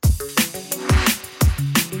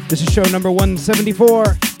This is show number 174.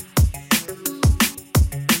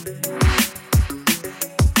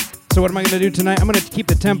 So what am I going to do tonight? I'm going to keep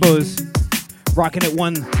the tempos rocking at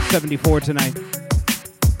 174 tonight.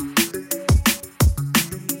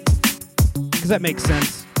 Because that makes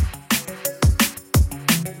sense.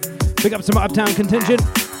 Pick up some Uptown Contingent.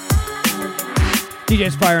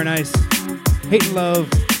 DJs Fire and Ice. Hate and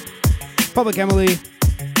Love. Public Emily.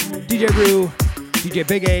 DJ Rue. DJ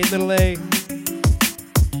Big A, Little A.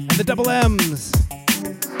 And the Double M's.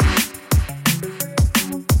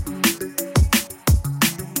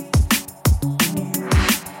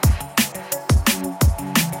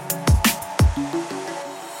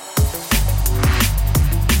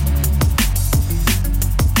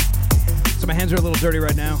 So my hands are a little dirty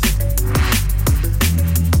right now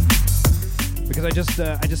because I just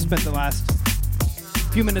spent the last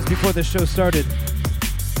few minutes before this show started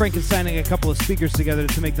Frankensteining a couple of speakers together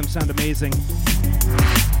to make them sound amazing.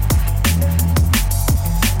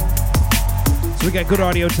 So we got good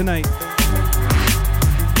audio tonight,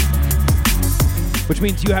 which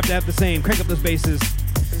means you have to have the same. Crank up those basses,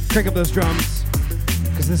 crank up those drums,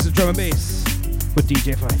 because this is Drum and Bass with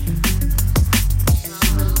DJ Fife.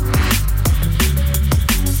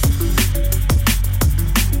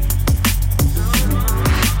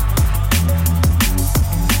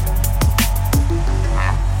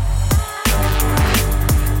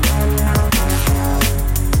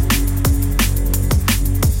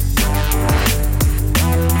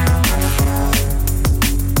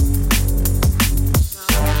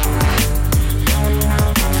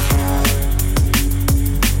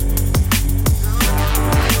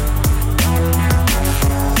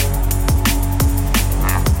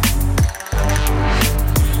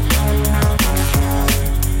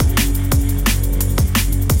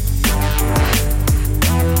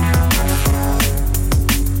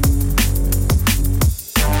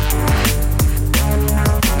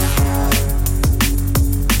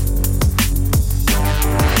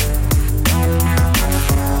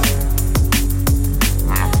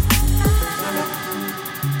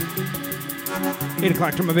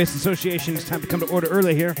 Drum and Bass Association. It's time to come to order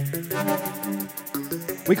early here.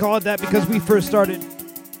 We call it that because we first started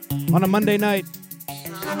on a Monday night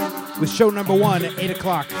with show number 1 at 8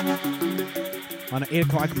 o'clock on 8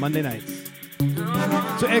 o'clock Monday nights.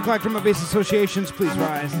 So 8 o'clock Drum and Bass Associations, please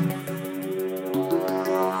rise.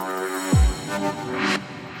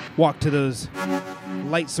 Walk to those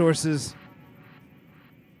light sources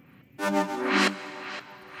and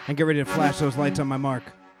get ready to flash those lights on my mark.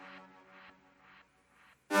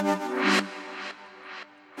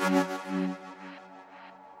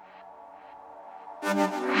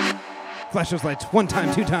 Flash those lights 1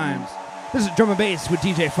 time, 2 times. This is Drum and Bass with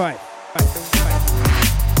DJ Fife.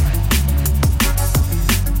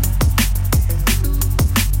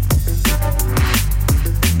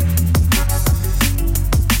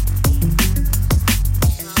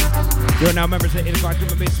 You are now members of the 8 o'clock Drum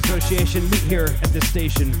and Bass Association. Meet here at this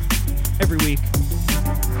station every week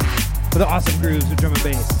for the awesome grooves of drum and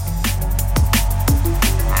bass.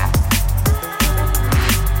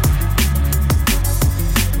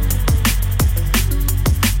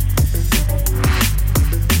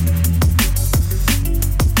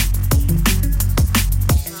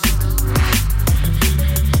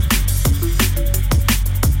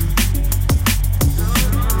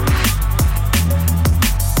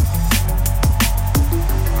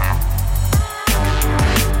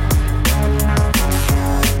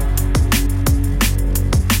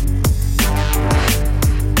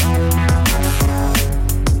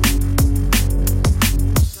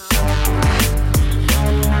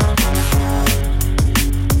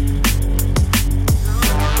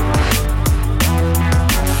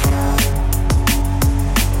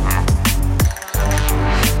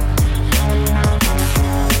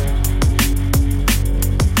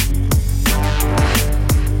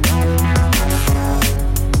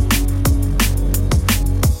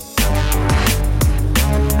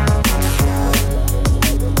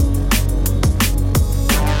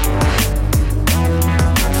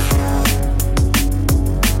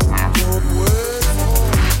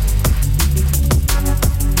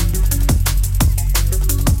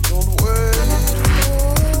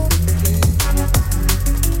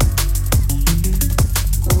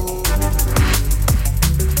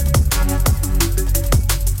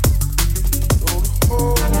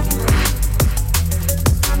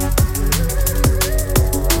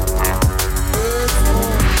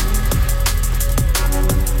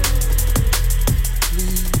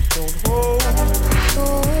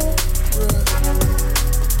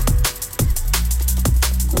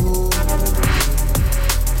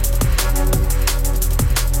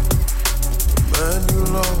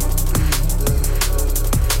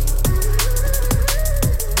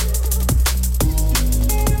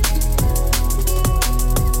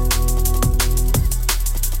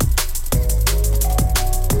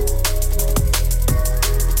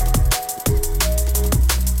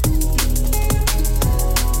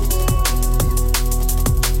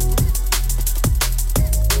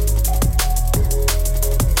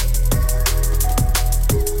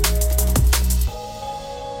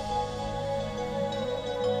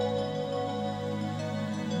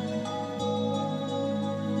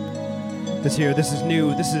 this here. This is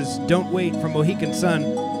new. This is Don't Wait from Mohican Sun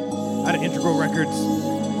out of Integral Records.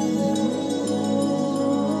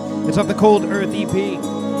 It's off the Cold Earth EP.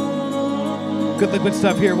 Good liquid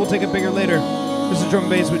stuff here. We'll take it bigger later. This is Drum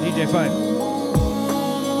and Bass with DJ Five.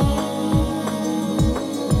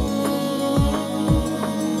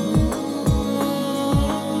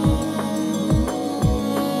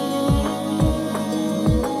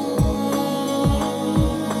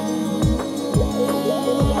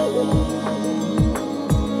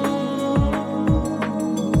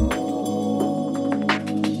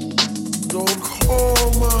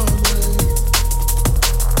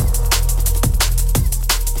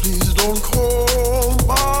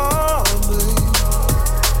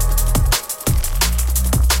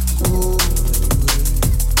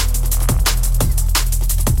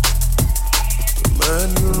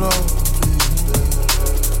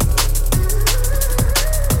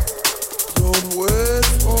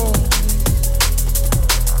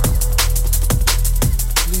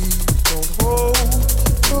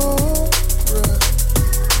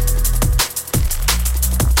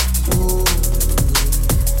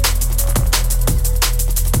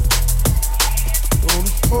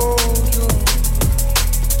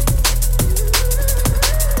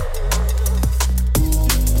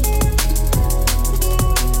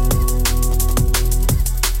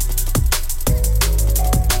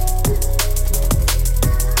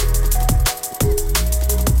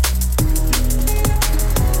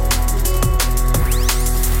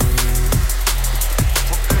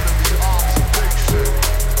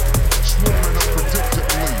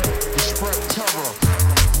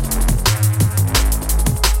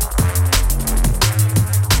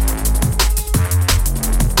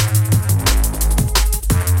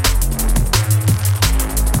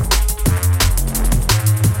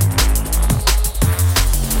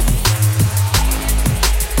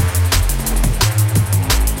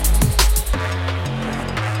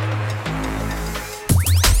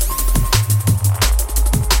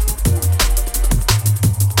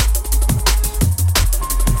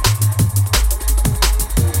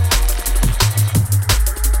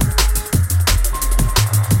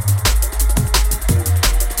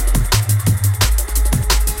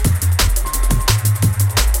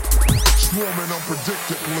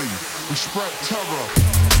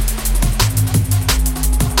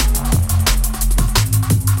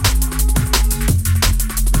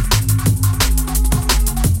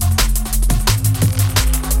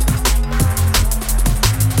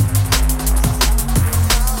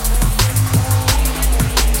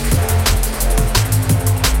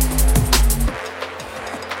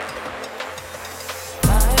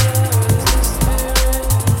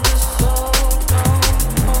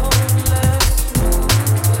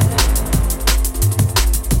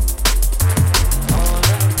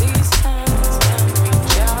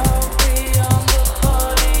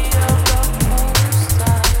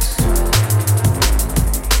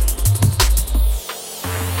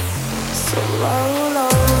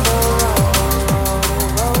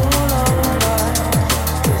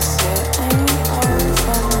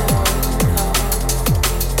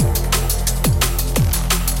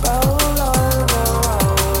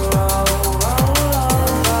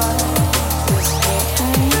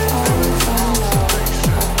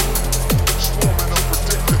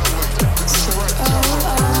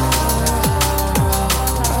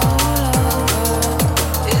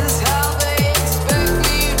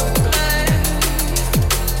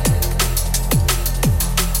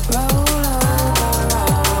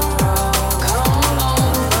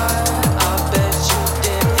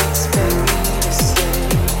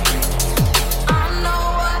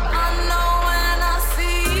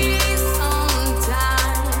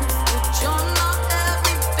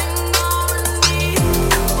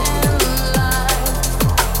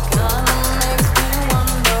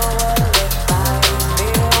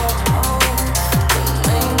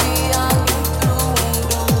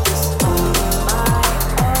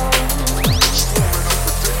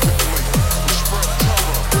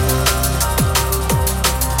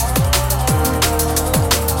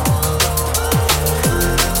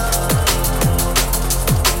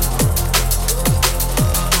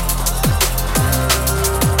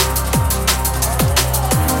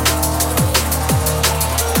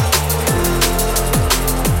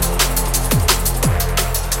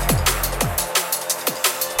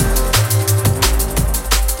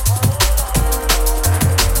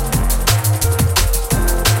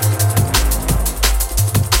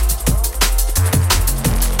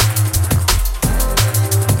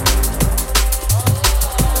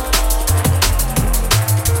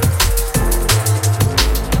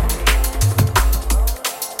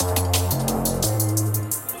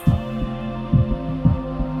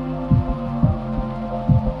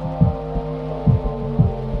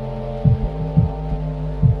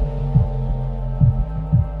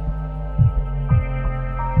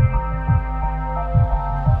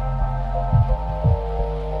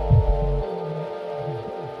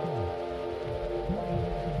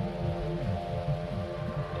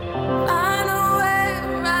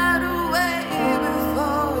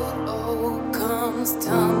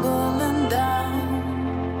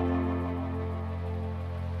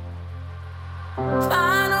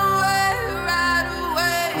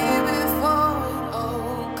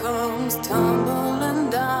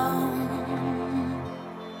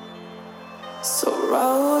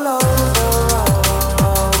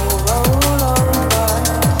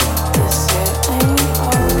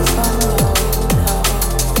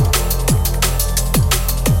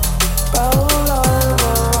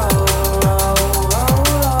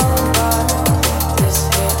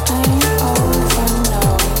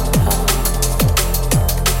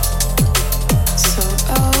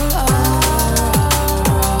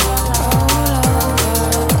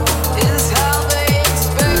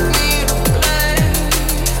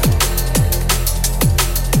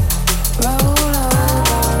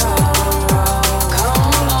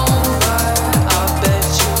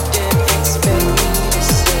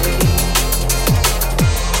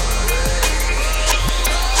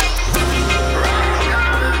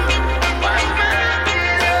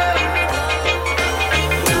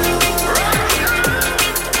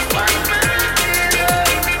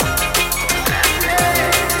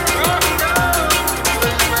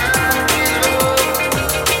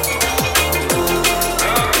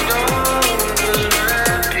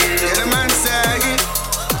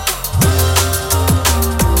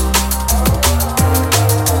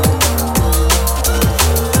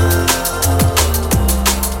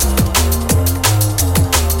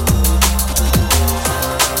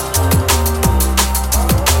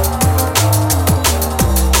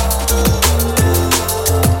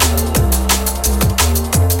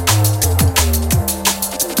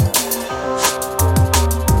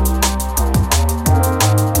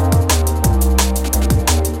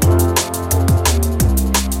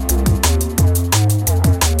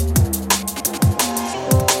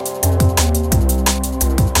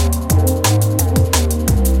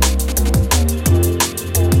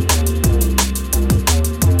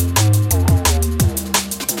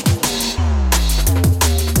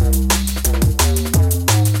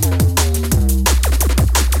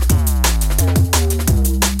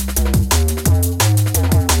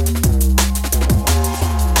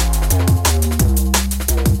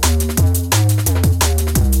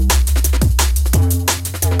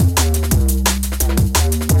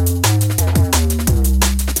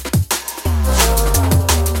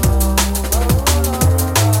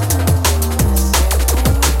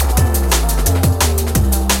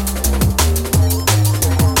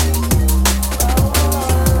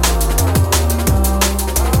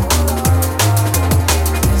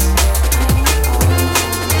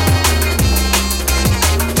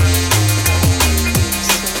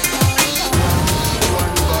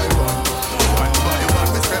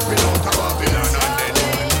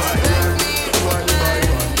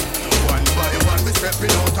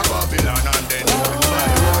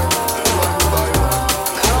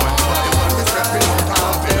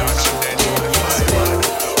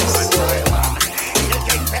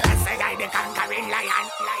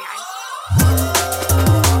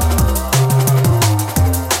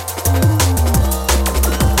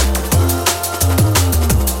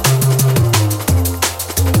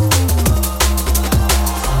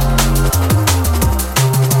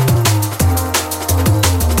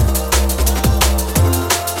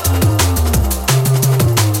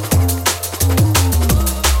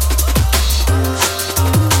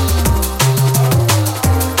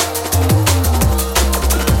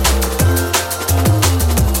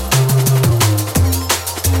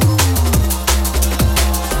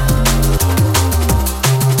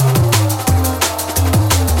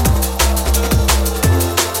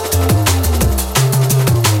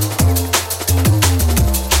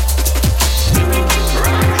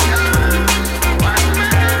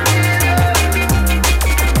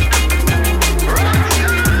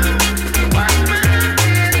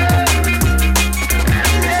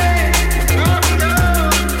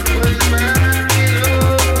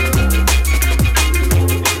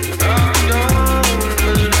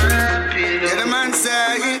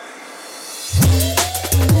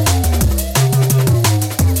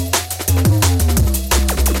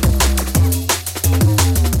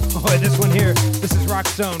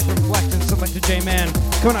 Rock Zone from Flex and Selector J-Man.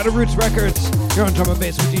 Coming out of Roots Records. You're on Drum and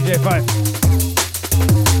Bass with DJ 5.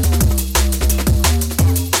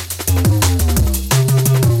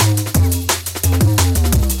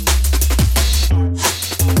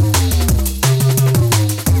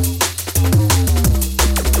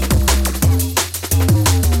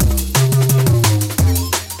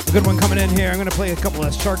 Good one coming in here. I'm going to play a couple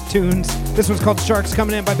of Shark tunes. This one's called Sharks,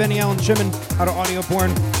 coming in by Benny Allen Shimon out of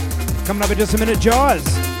Audioborn. Coming up in just a minute, Jaws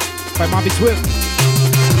by Moby Swift.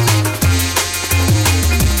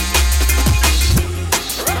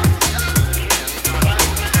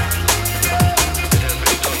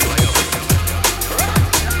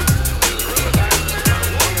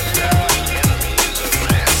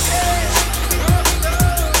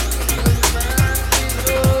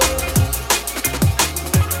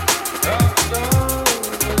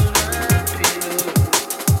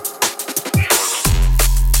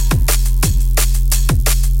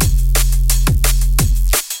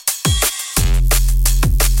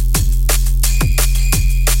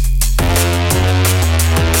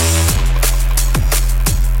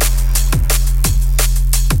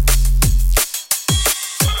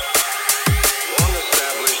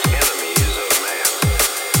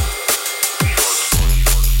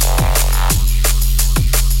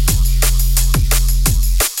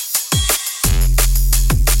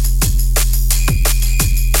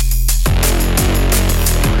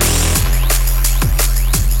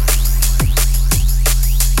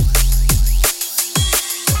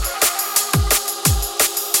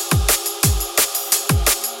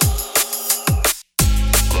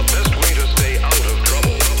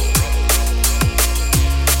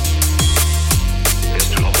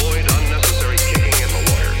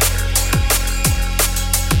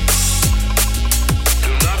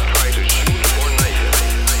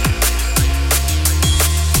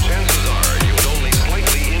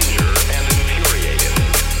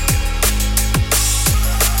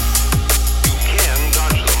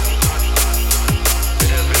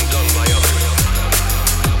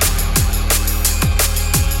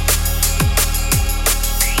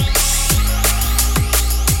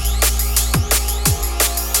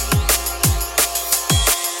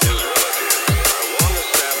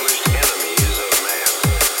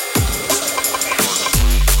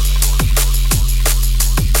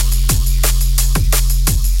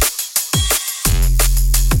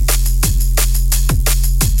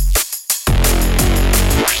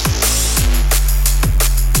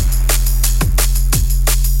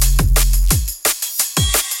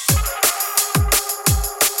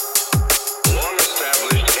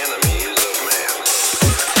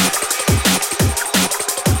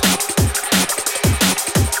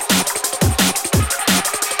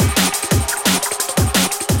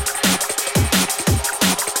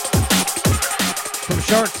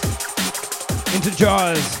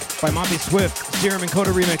 Jaws by Moby Swift, Serum and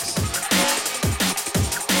Coda remix.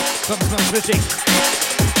 Something smells fishy.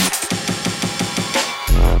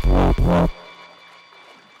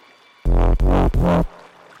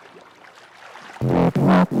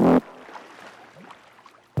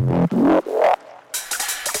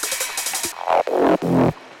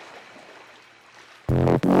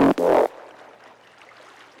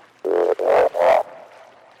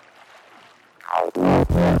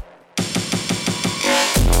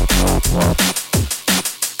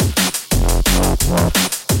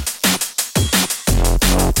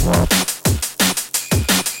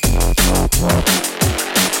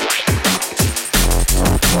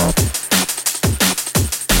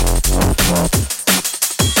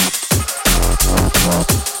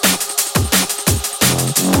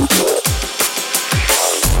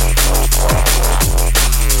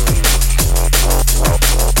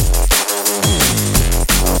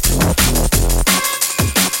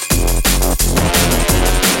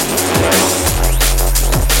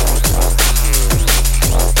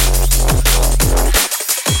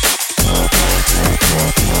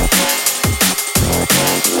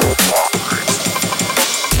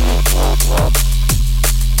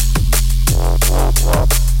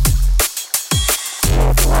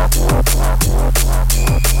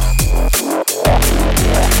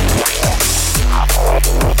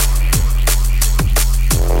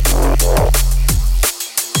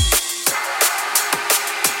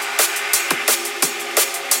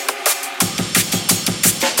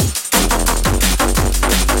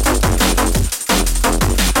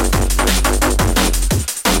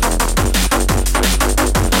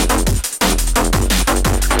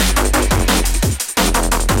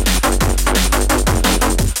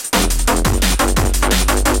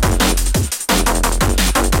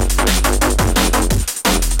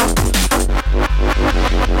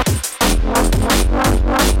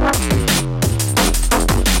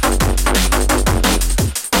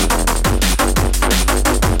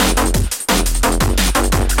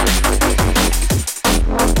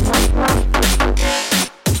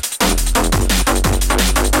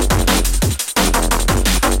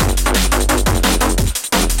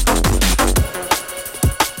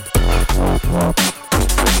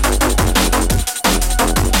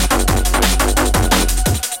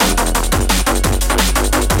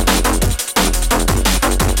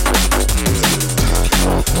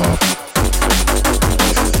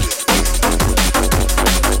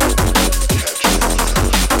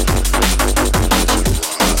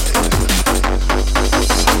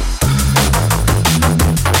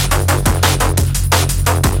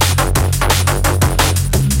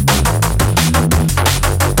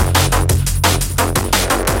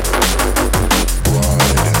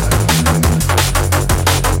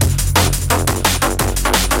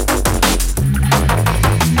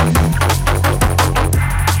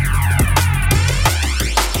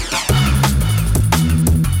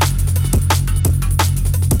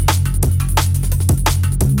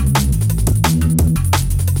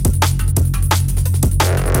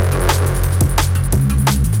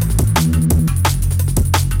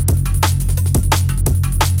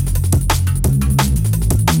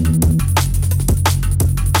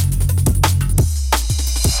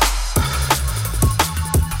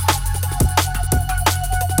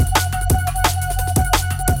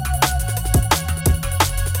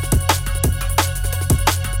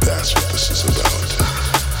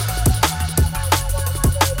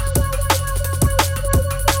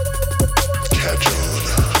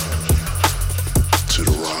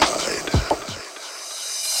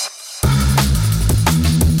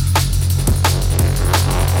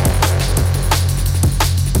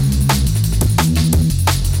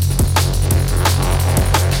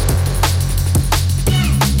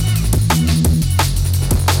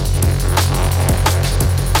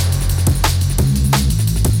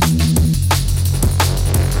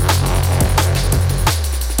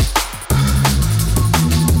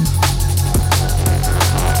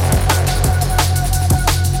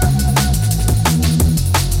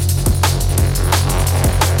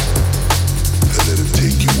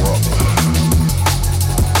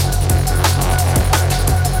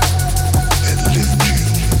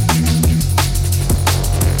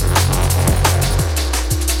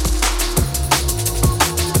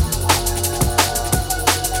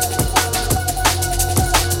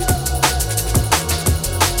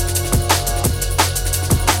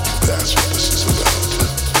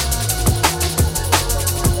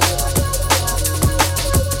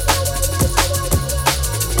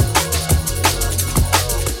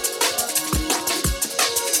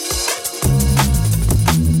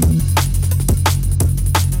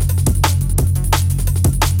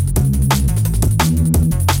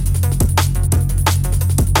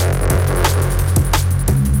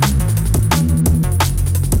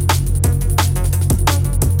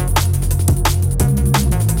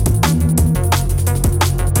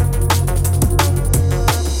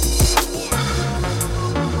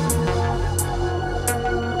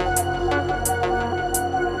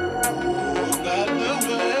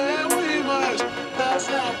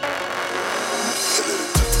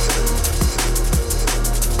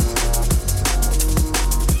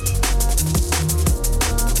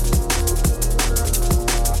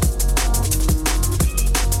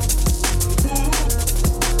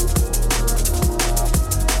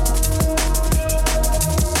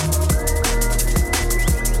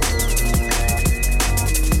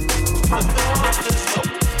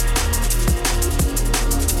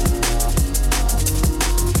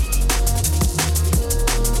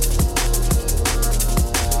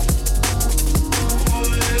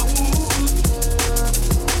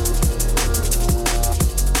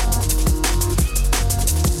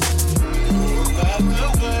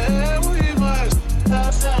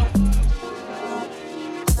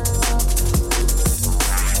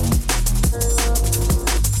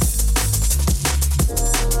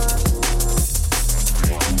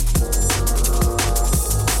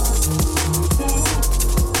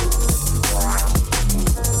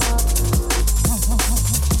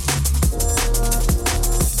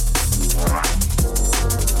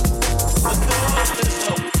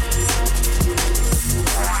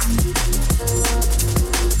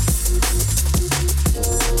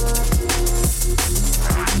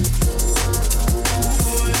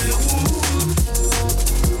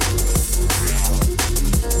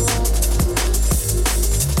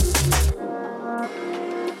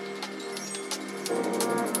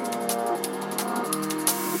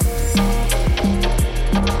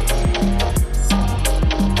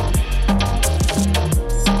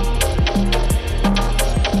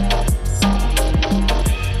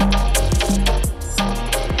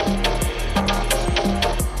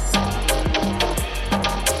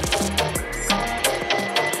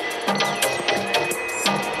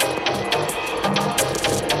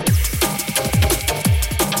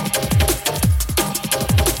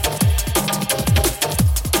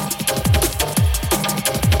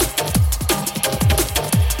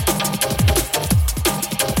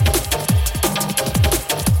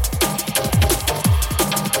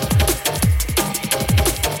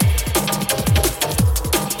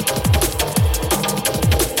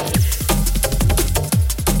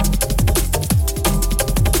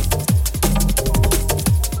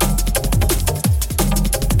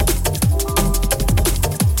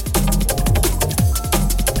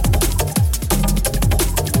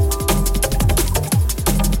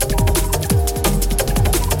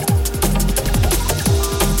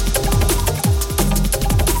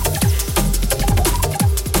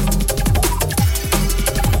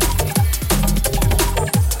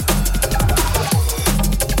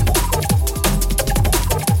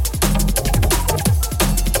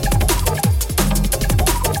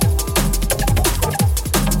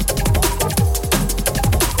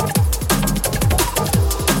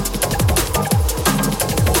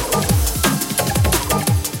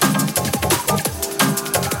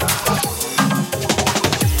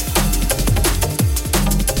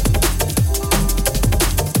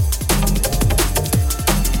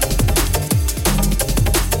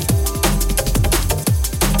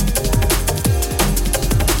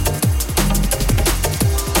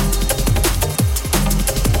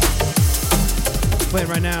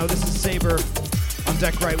 now. This is Saber on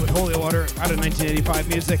Deck Right with Holy Water out of 1985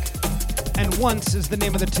 music. And Once is the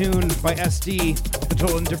name of the tune by SD, the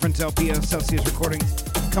Total Indifference LP of Celsius Recordings,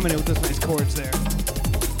 coming in with those nice chords there.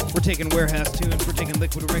 We're taking warehouse tunes, we're taking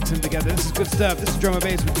liquid, we're mixing them together. This is good stuff. This is Drum and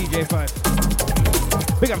Bass with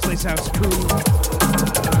DJ5. Big up Slice House crew.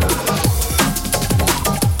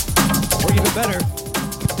 Or even better,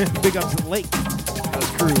 big up to the Lake House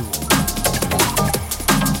crew.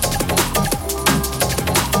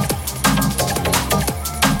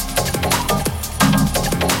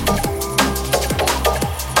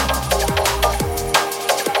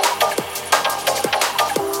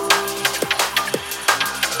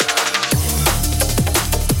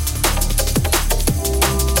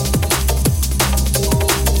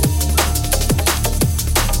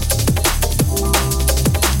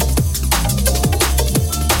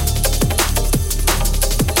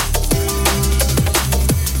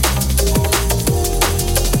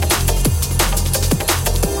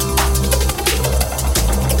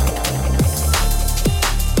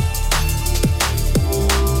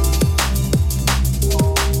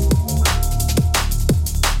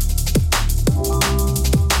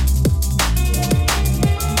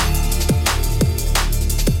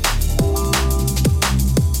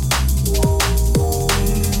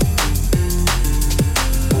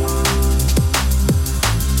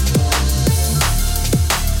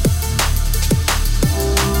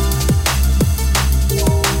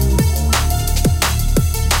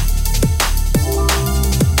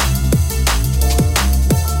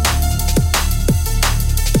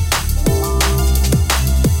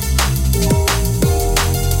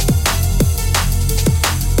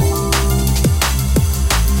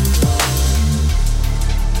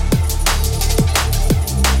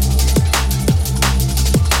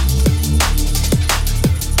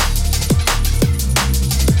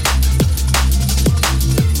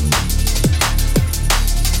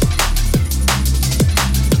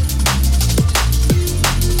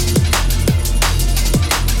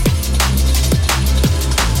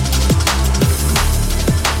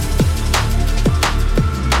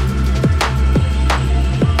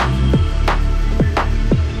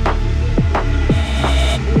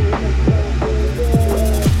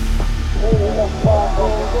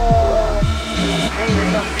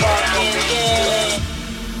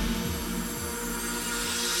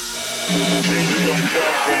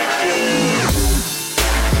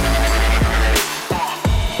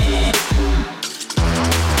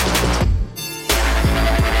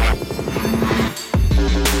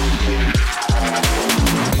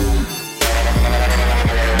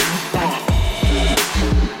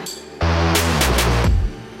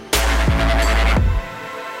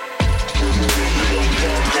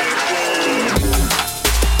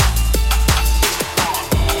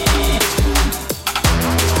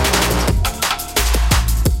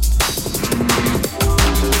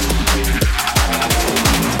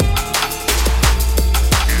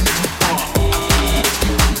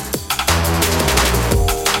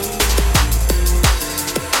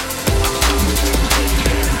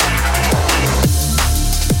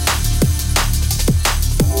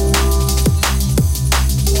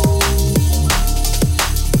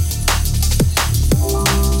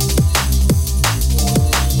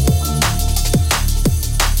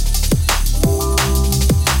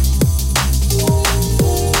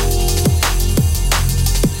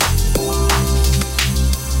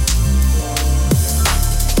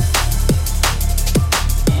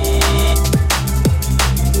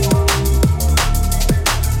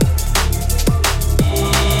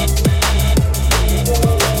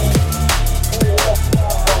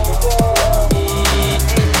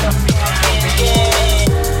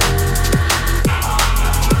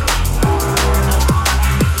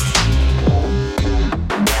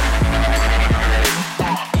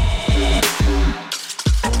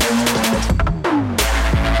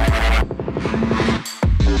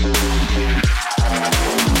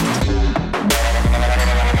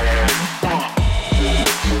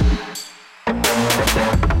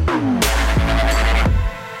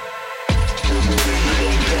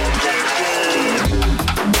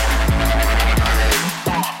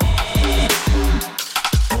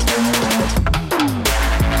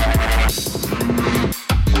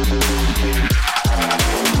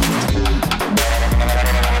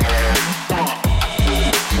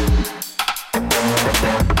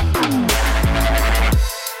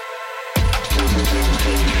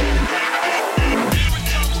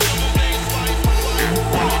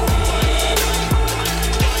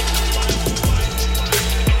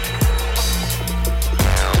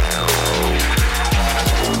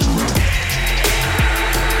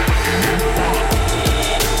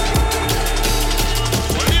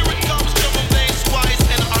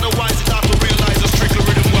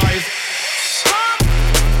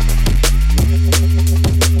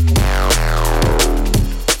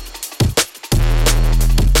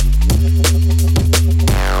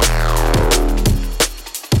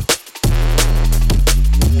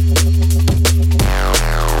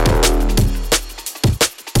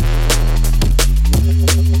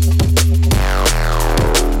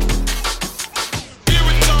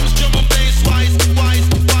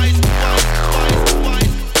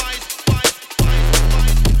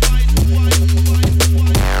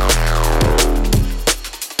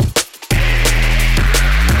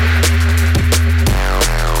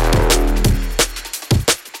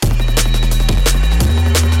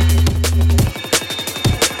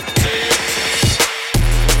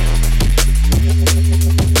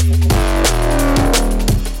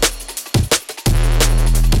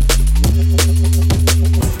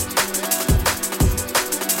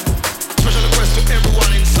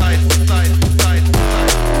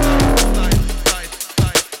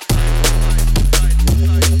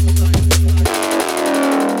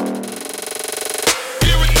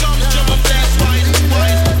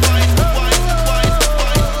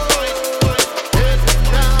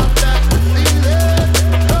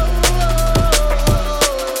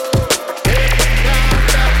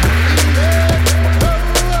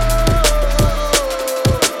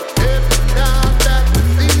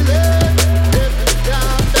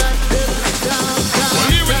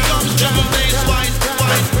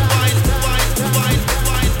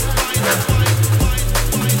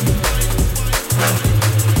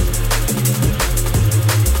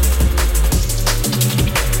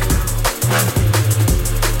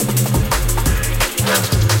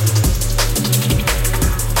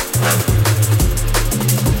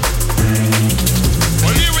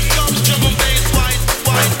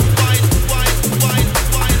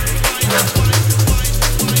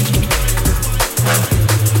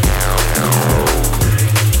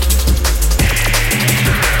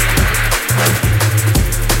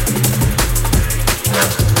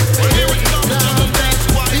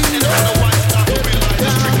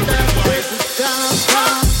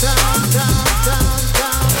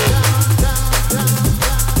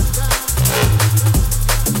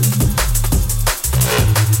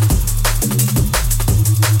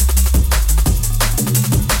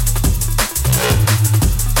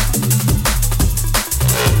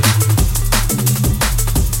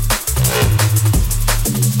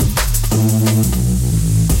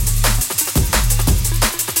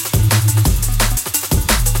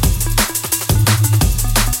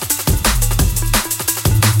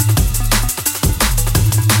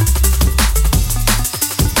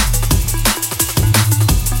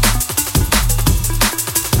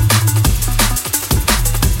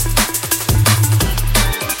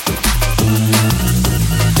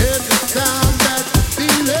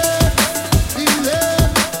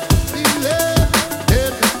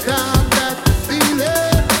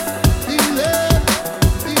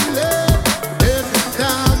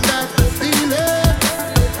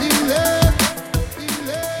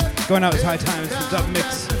 Going out with High Times, the dub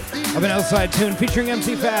mix of an L-side tune featuring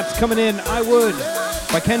MC Fats coming in. I Would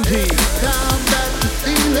by Kenji.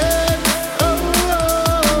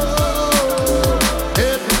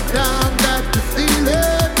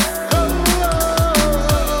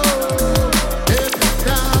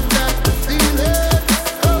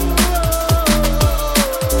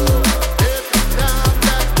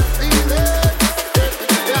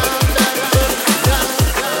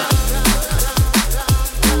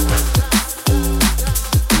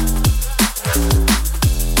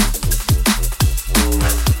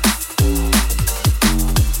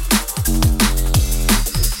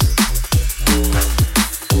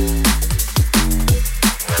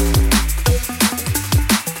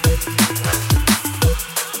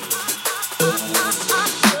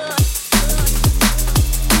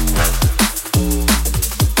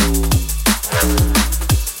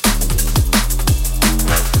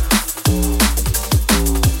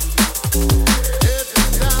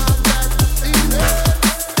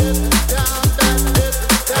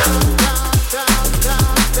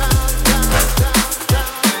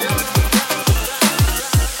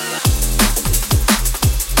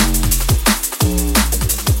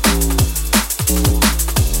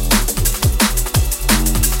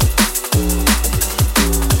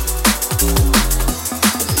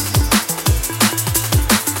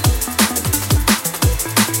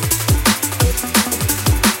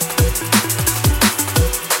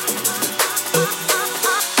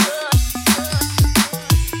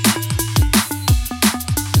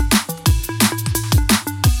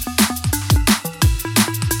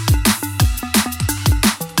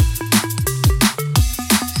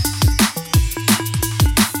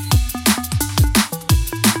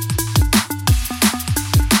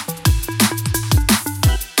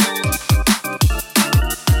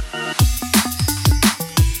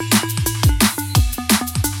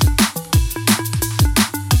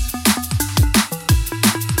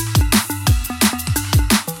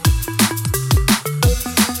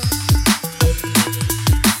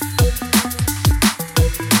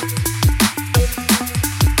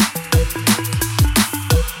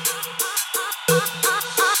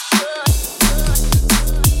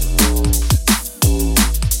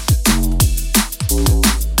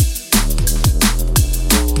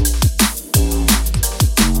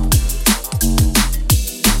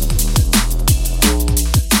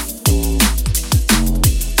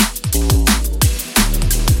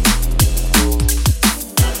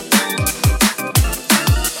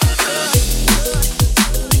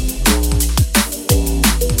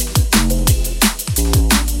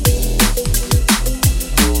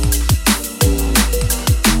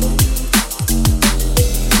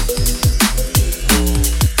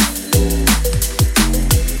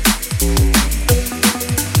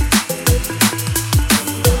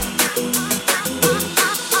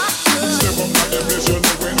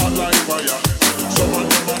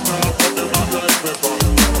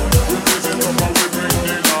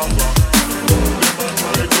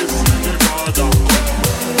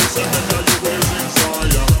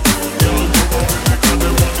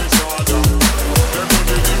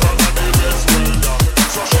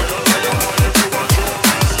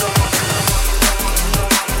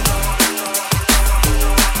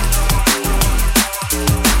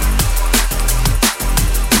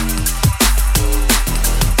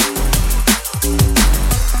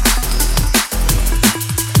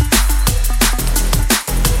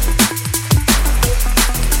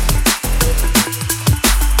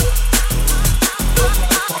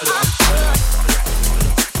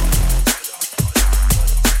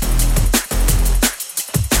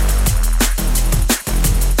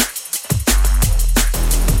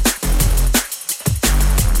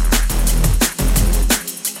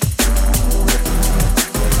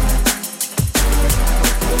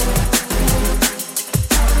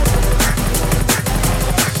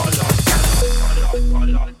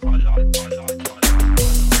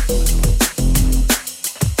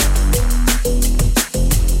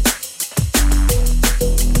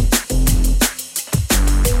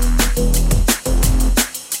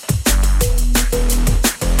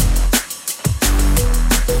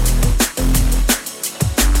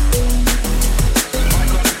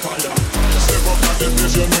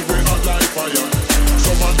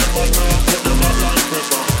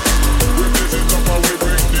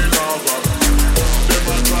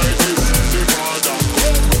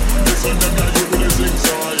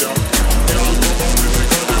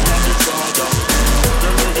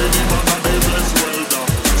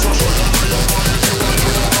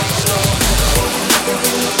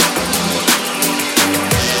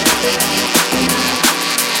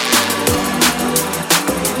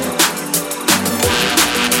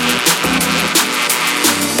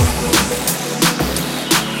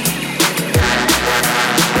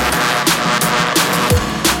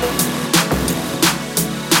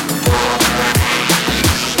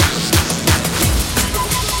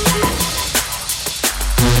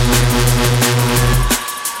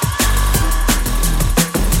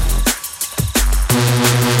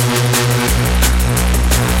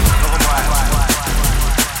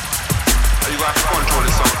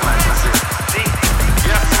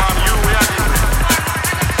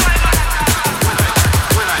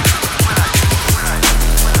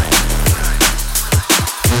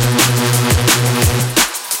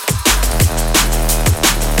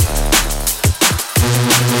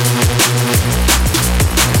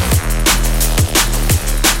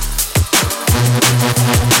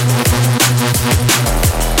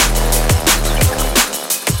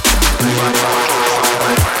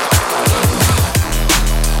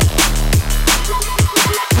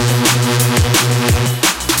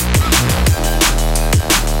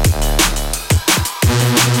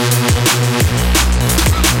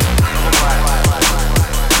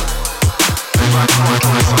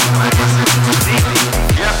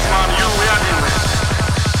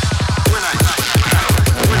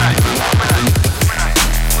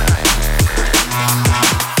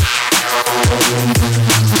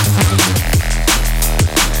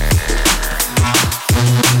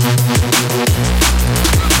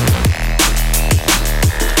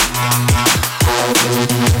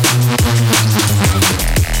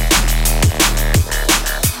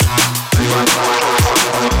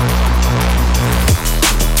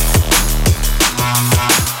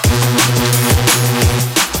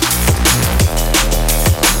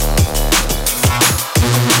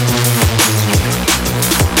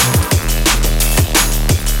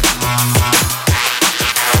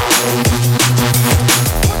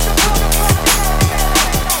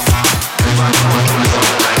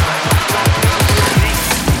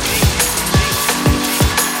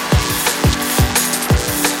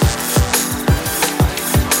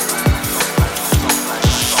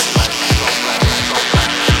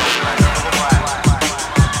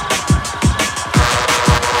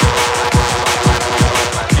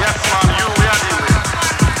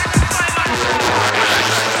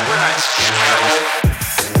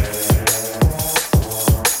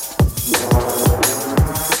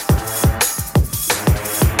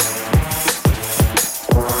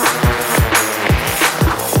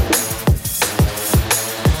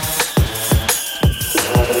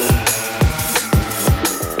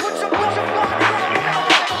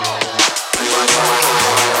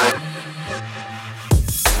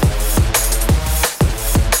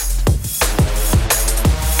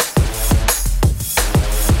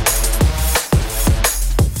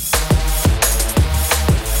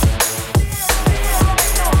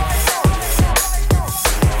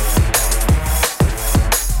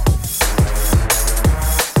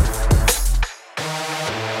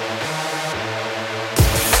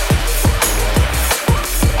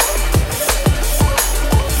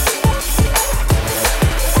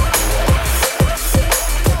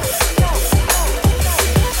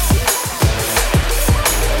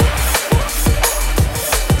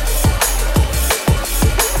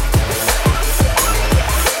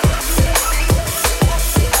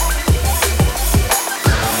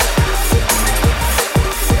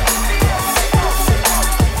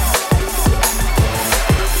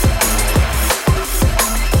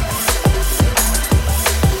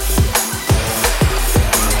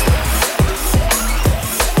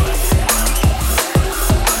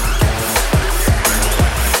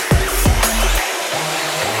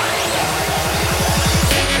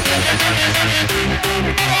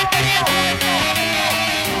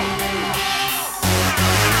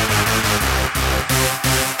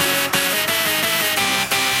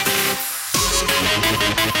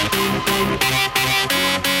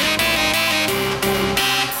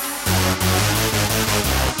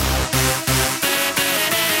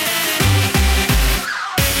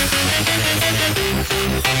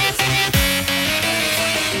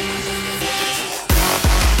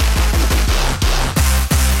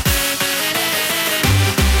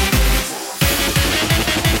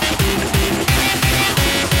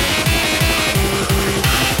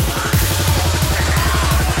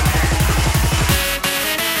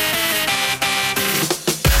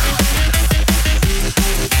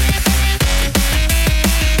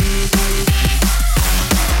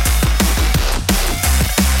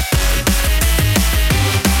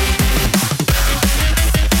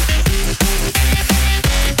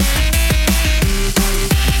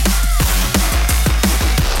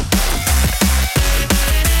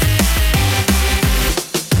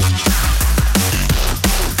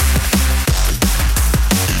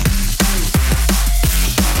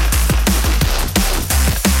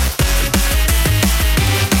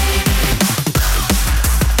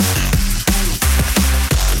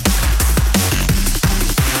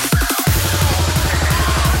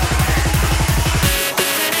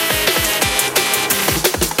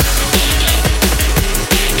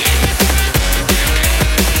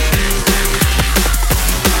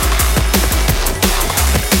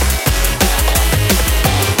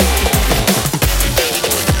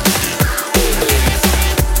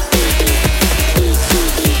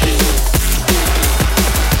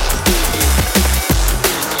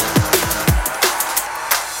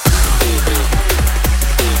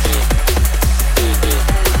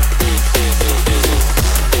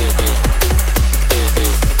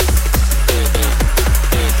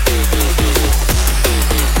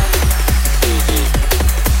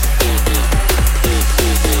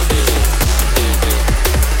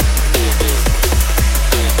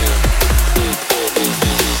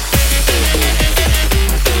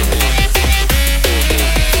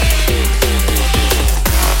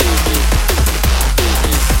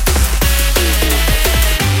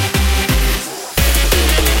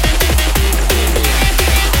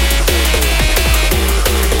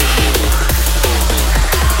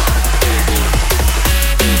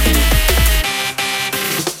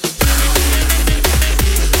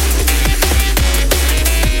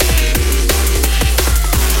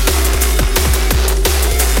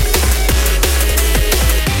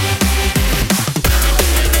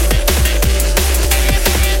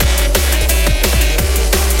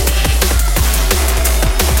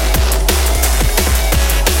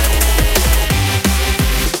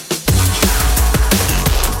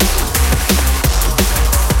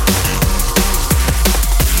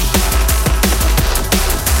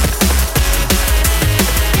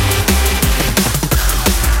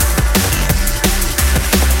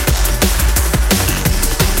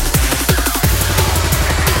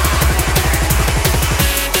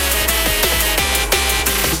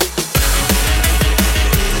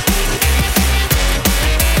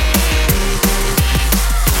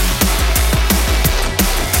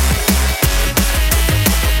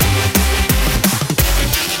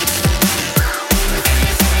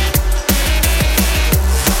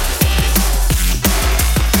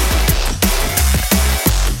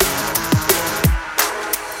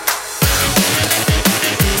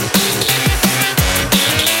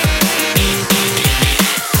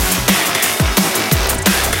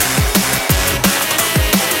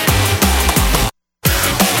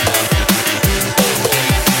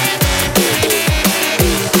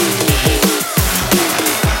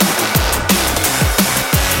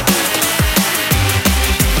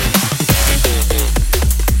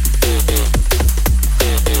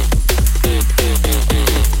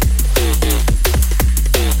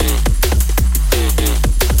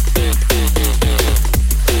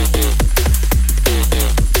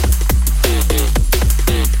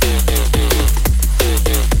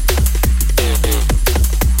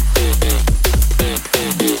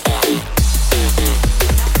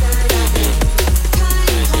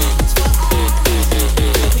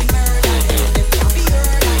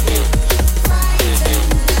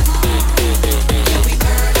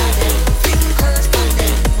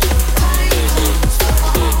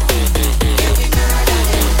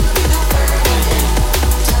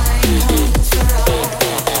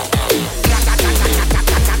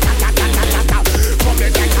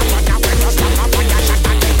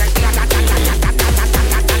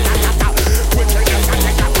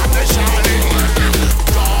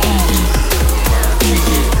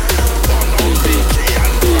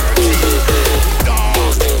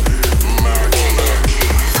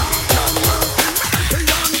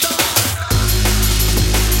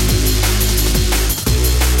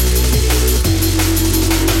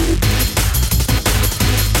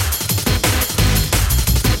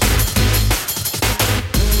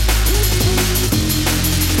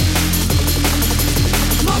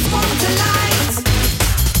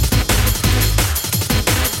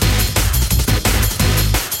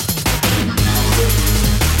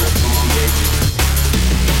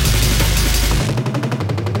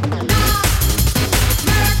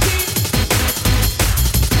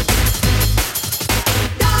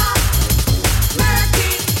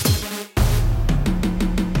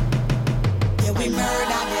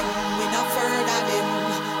 murder them, we not further them.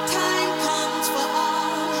 Time comes for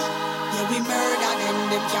all. Yeah, we murder them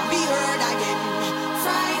can't be heard again.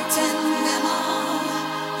 Frighten them all.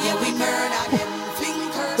 Yeah, we murder them, fling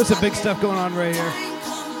curse. There's some big stuff going on right here.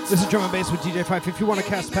 This is Drum and Bass with DJ Fife. If you want to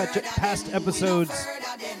cast past episodes,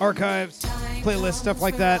 archives, playlists, stuff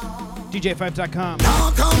like that, DJFife.com.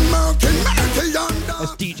 That's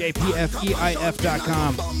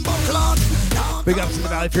DJPFEIF.com. Big ups to the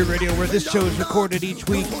Valley Free Radio, where this show is recorded each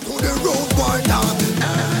week.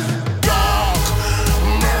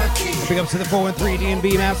 Big ups to the 413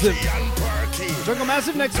 D&B Massive. Jungle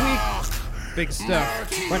Massive next week. Big stuff.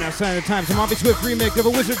 Right now, Sign of the Times. A Moby Swift remake of a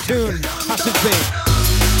Wizard tune. Hostage Bay.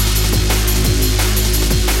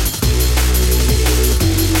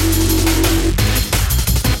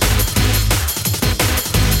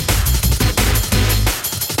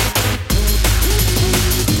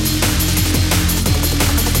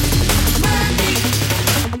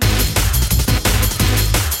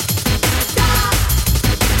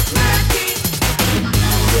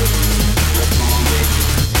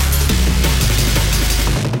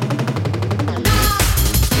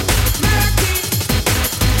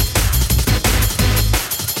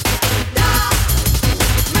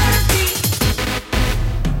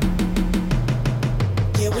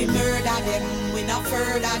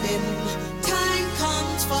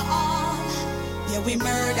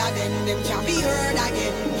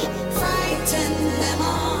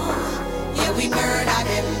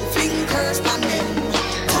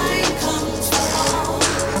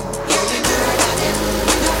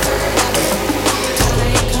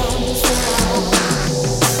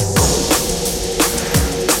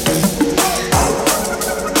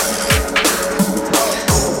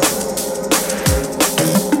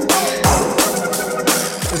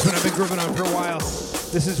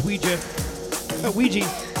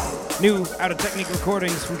 New Out of Technique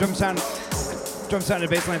recordings from Drum Sound and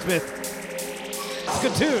Bassline Smith. It's a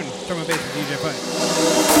good tune. Drum and Bass with DJ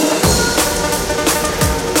Fife.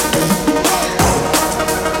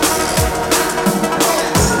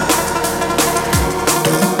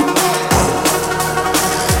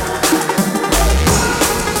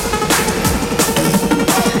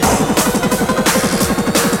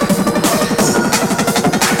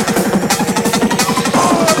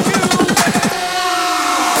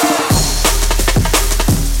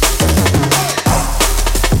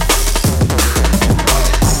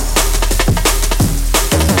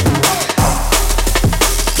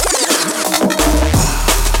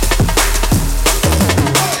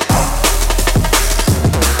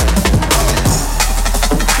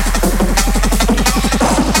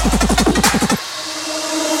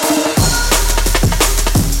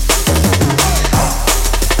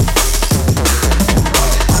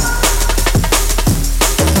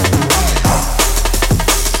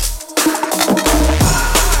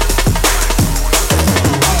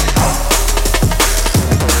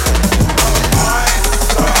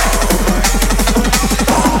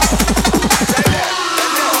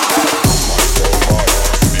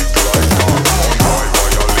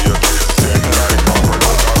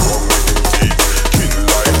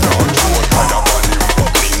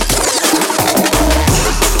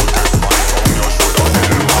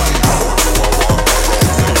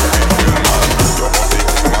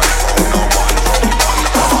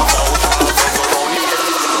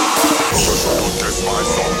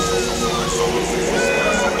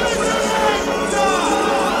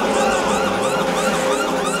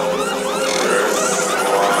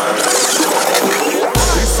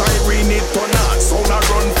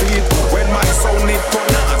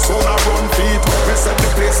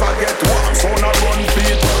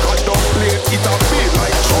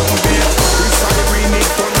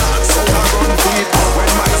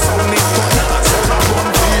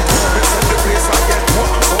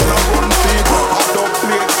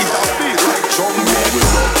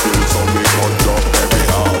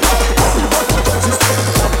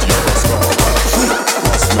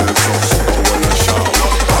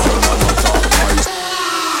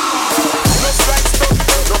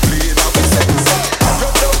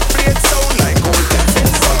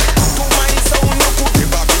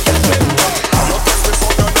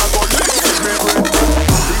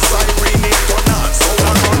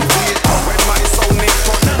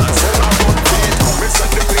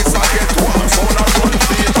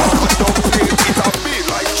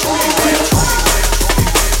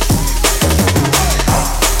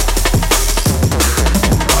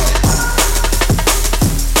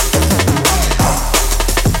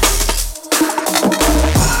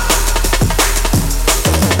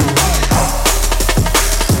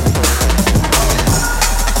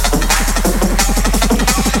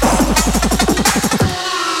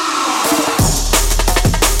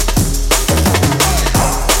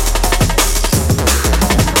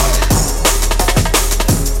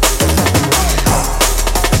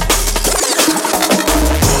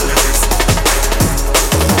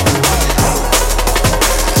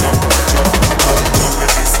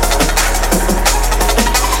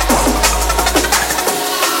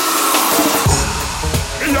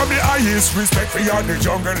 highest respect for you, the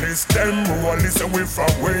junglist. Them who will listen with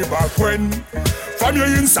from way back when. From you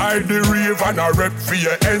inside the rave and a rep for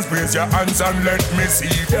your ends. Raise your hands and let me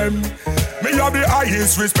see them. Me have the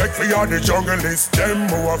highest respect for you, the junglist. Them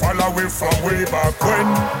who will follow with from way back when.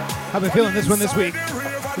 How been feeling this one this week?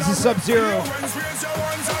 This is Sub-Zero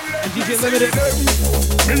and DJ Limited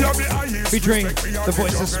featuring the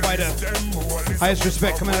voice of Spider. Highest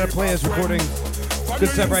respect coming out of Players recording. Good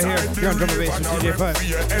stuff right here. You're on Drum and Bass with DJ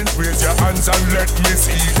 5. Raise your hands and let me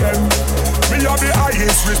see them. Me have the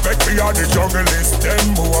highest respect for you, the junglist.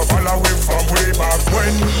 Them who will follow with from way back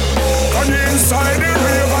when. On the inside the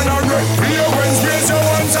rave and a red for your hands. Raise your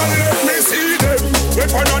hands and let me see them. We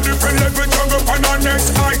on a different level, jungle on our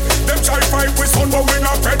next high. Them try fight with sun, but we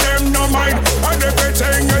not pay them no mind. And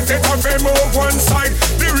everything is it a fame move one side.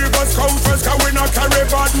 The rivers come first, cause we not carry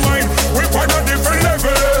bad mind. We on a different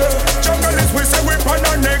level. Jungle is we say we on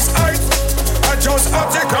our next height. I just have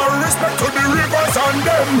to take respect to the rivers and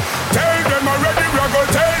them. Tell them already, we are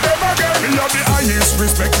gonna tell them again. We have the highest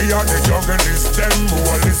respect, we are the junglist. Them who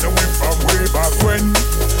will listen with from way back when.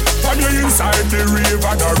 When you're inside the rave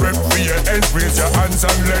and a rep for your ends, raise your hands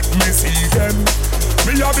and let me see them.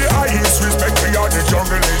 Me have the highest respect, we are the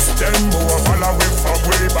junglist. Them who will follow with from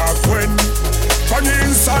way back when. When you're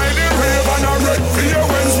inside the rave and a rep for your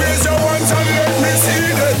ends, raise your hands and let me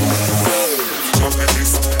see them.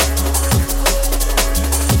 Junglist.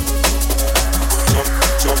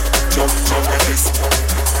 Junglist. Junglist.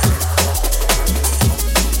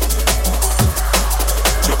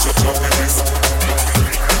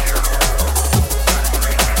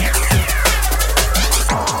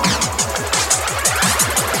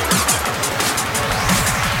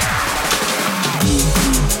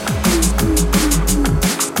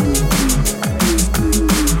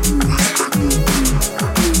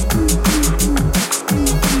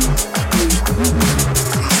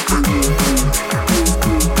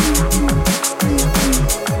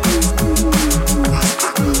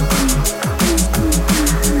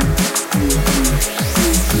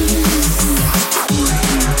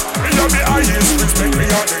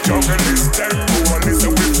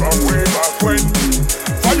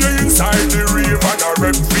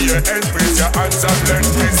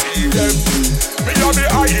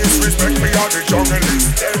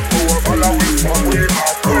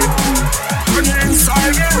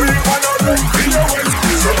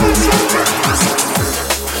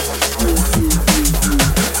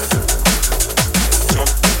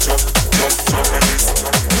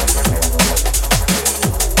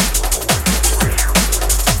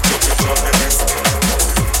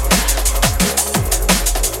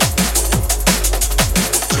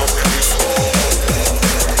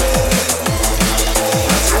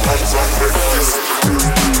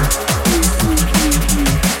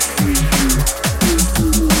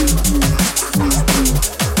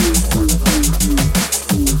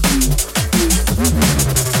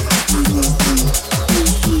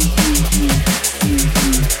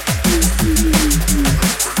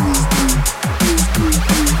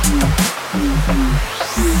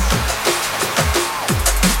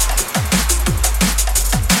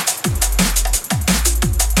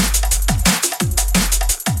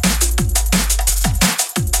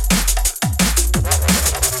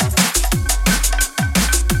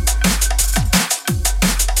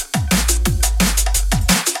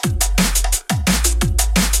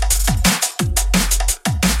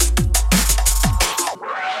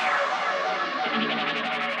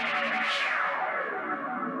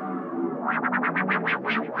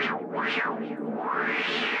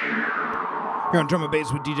 You're on Drum and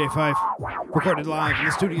Bass with DJ 5. Recorded live in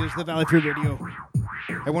the studios of the Valley Free Radio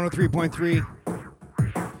at 103.3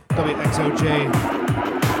 WXOJ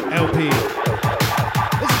LP.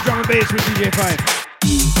 This is Drum and Bass with DJ 5.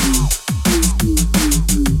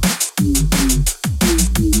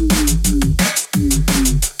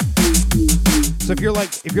 So if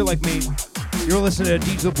you're like me, you were listening to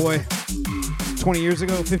Diesel Boy 20 years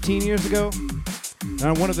ago, 15 years ago,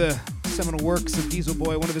 and one of the seminal works of Diesel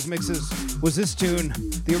Boy, one of his mixes, was this tune,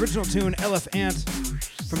 the original tune, LF Ant,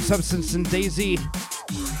 from Substance and Daisy.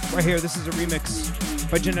 Right here, this is a remix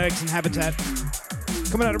by Genetics and Habitat.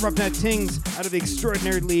 Coming out of Rough Night Tings, out of the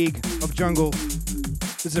Extraordinary League of Jungle.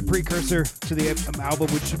 This is a precursor to the album,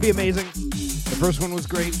 which should be amazing. The first one was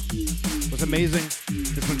great, was amazing.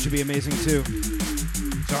 This one should be amazing too.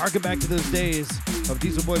 So harken back to those days of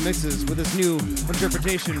Diesel Boy mixes with this new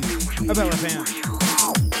interpretation of LF Ant.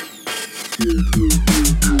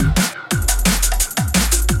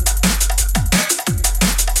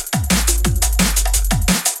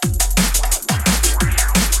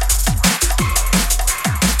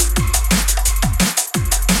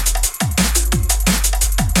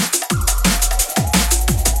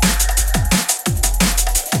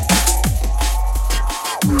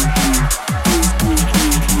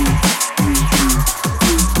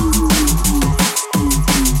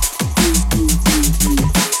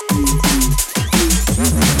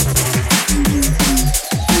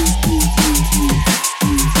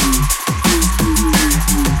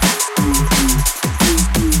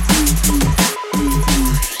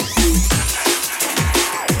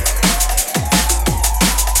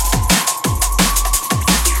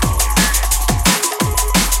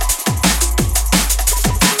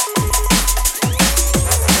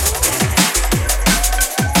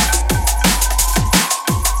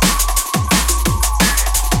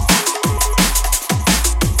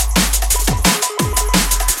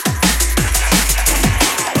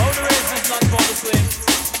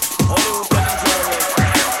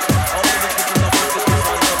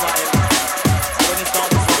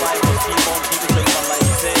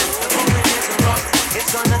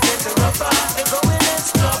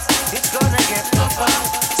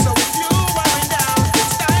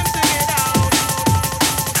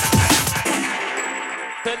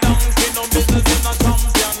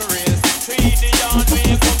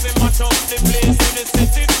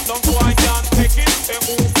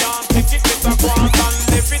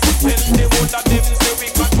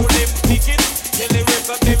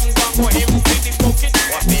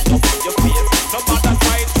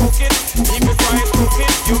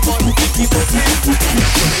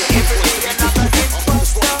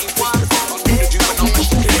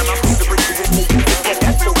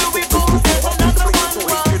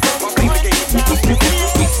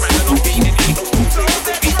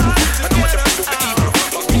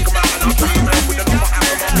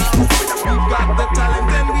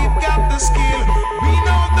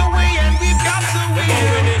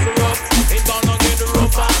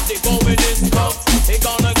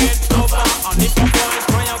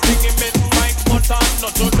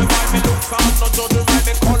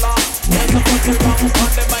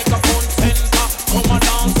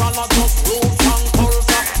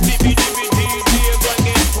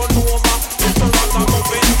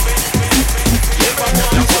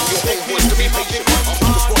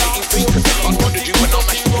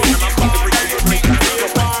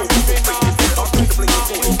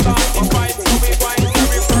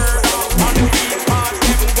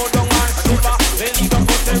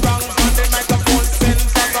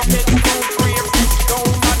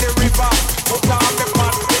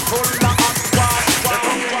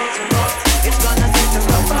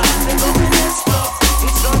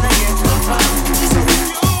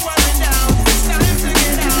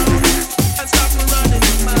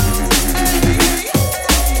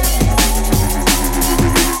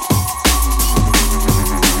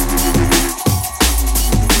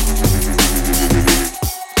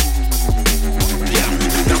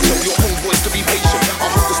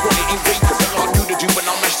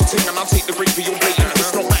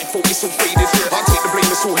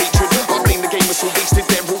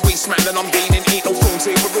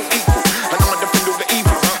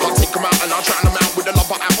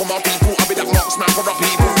 my people. I'll be that marksman for our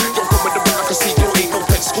people. Don't come with the ring like a sequel. Ain't no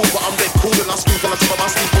pet school, but I'm dead cool and I scream from the top of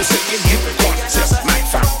my steeple singing. You can't test my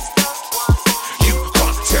fam. You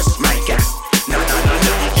can't test my gang. Nah, nah, nah,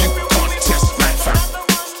 nah. You can't test my fam.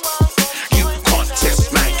 You can't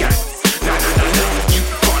test my gang. Nah, nah, nah, nah. You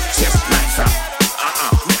can't test my fam.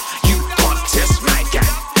 You can't test my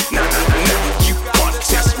gang. Nah, nah, nah, nah. You can't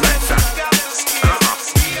test my fam.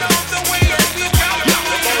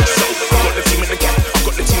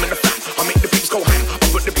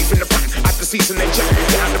 Season and jack,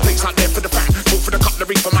 down the plates out there for the fan. Talk for the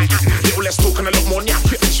cutlery for my hand. Little less talk and a lot more nap.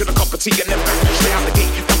 Finish with a cup of tea and then back. Straight out the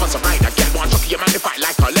gate, that one's a ride. I get one jockey, a man if I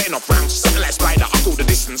like her. Letting off rounds, something like spider. I go the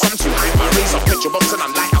distance, I'm too high. My raise up petrol bombs and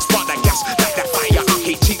I'm light. I spark that gas, like that fire. I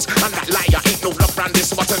hate cheats, I'm that liar. Ain't no love around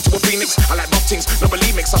this, so I turn to a phoenix. I like rock things, no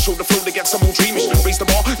believe mix. I show the flow to get some more dreamish. Raise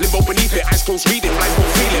the bar, limbo beneath it. Eyes closed reading,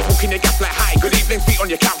 blindfold feel it. Walking your gap like hi, good evening, feet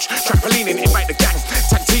on your couch. Trampolining, invite the gang.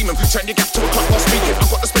 Tag team 'em, turn your gap to a clock while speaking.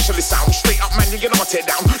 I've got the specialist sound, straight up man, you know I tear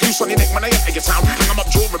down. Loose on your neck when I enter your town. Hang 'em up,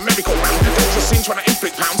 draw a merry-go-round. Don't just seem trying to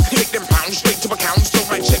inflict pounds. Take them pounds straight to accounts. Don't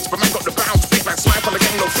write checks, but man got the bounce. Big man smile from the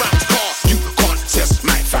gang, no frowns. Car, you can't test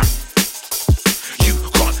my fam. You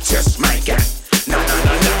can't test my gang. Nah, nah,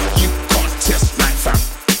 nah, nah. You can't test my fam.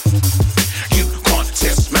 You can't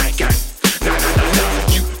test my gang. Nah, nah, nah,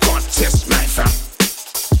 nah. You can't test my fam.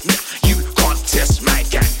 You can't test my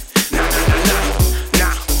gang. Nah, nah, nah, nah.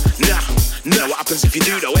 Nah, nah. Know what happens if you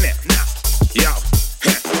do though, innit? Yo,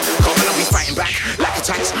 come on, I'll be fighting back like a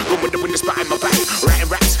tanks. Run with the wind that's behind my back. Writing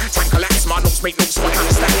raps, tank collapse. My notes make notes so I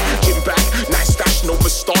can't stack. Gym back, nice stash, no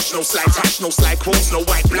moustache, no slide tash, no slide quotes, no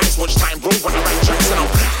white blacks. Watch time roll when I write tracks and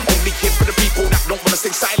I'm only here for the people that don't wanna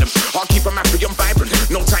stay silent. I'll keep them happy and vibrant.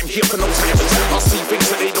 No time here for no tyrants. I'll see things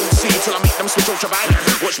that they don't see till I make them switch ultraviolet.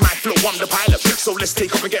 Watch my flow, I'm the pilot. So let's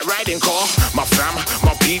take off and get riding, car. My fam,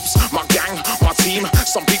 my peeps, my gang, my team.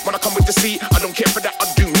 Some people wanna come with the sea. I don't care for that, I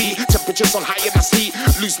do me. Temperatures on higher than heat.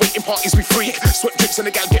 Lose weight in parties, we freak. Sweat drips and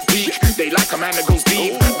the gal get peak. They like a man that goes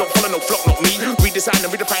deep. Don't follow no flock, not me. Redesign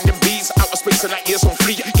and redefine them beats. Out of space and like years on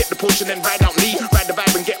fleet. Get the portion and ride out me. Ride the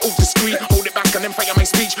vibe and get all discreet. Hold it back and then fire my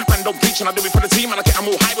speech. Man don't preach and I do it for the team. And I get them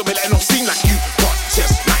all high, but we letting off steam like you can't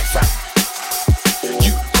test my fam.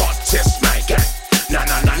 You can't test my gang. Nah,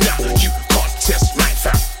 nah, nah, nah. You can't test my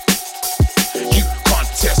fam. You can't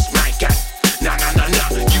test my gang. Nah, nah, nah, nah.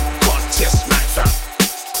 You can't test my fam.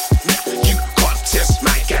 You can't test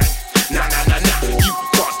my gang. Nah, nah, nah, nah. You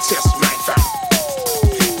can't test my fam.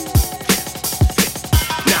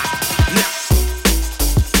 Nah, nah.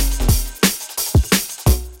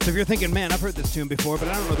 So if you're thinking, man, I've heard this tune before, but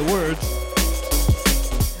I don't know the words,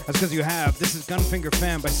 that's because you have. This is Gunfinger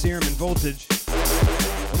Fam by Serum and Voltage.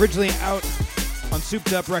 Originally out on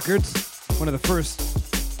Souped Up Records, one of the first,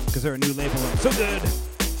 because they're a new label and so good.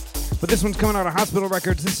 But this one's coming out of Hospital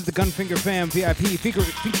Records. This is the Gunfinger Fam VIP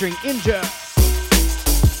featuring Inja.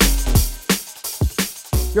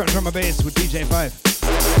 You're on Drum and Bass with DJ 5.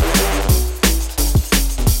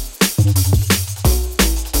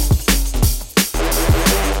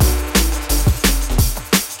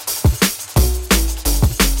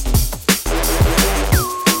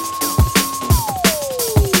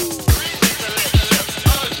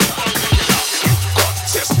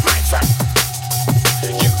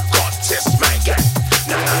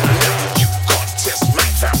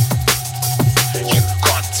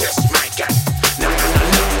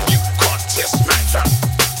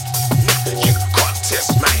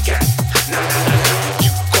 Nah,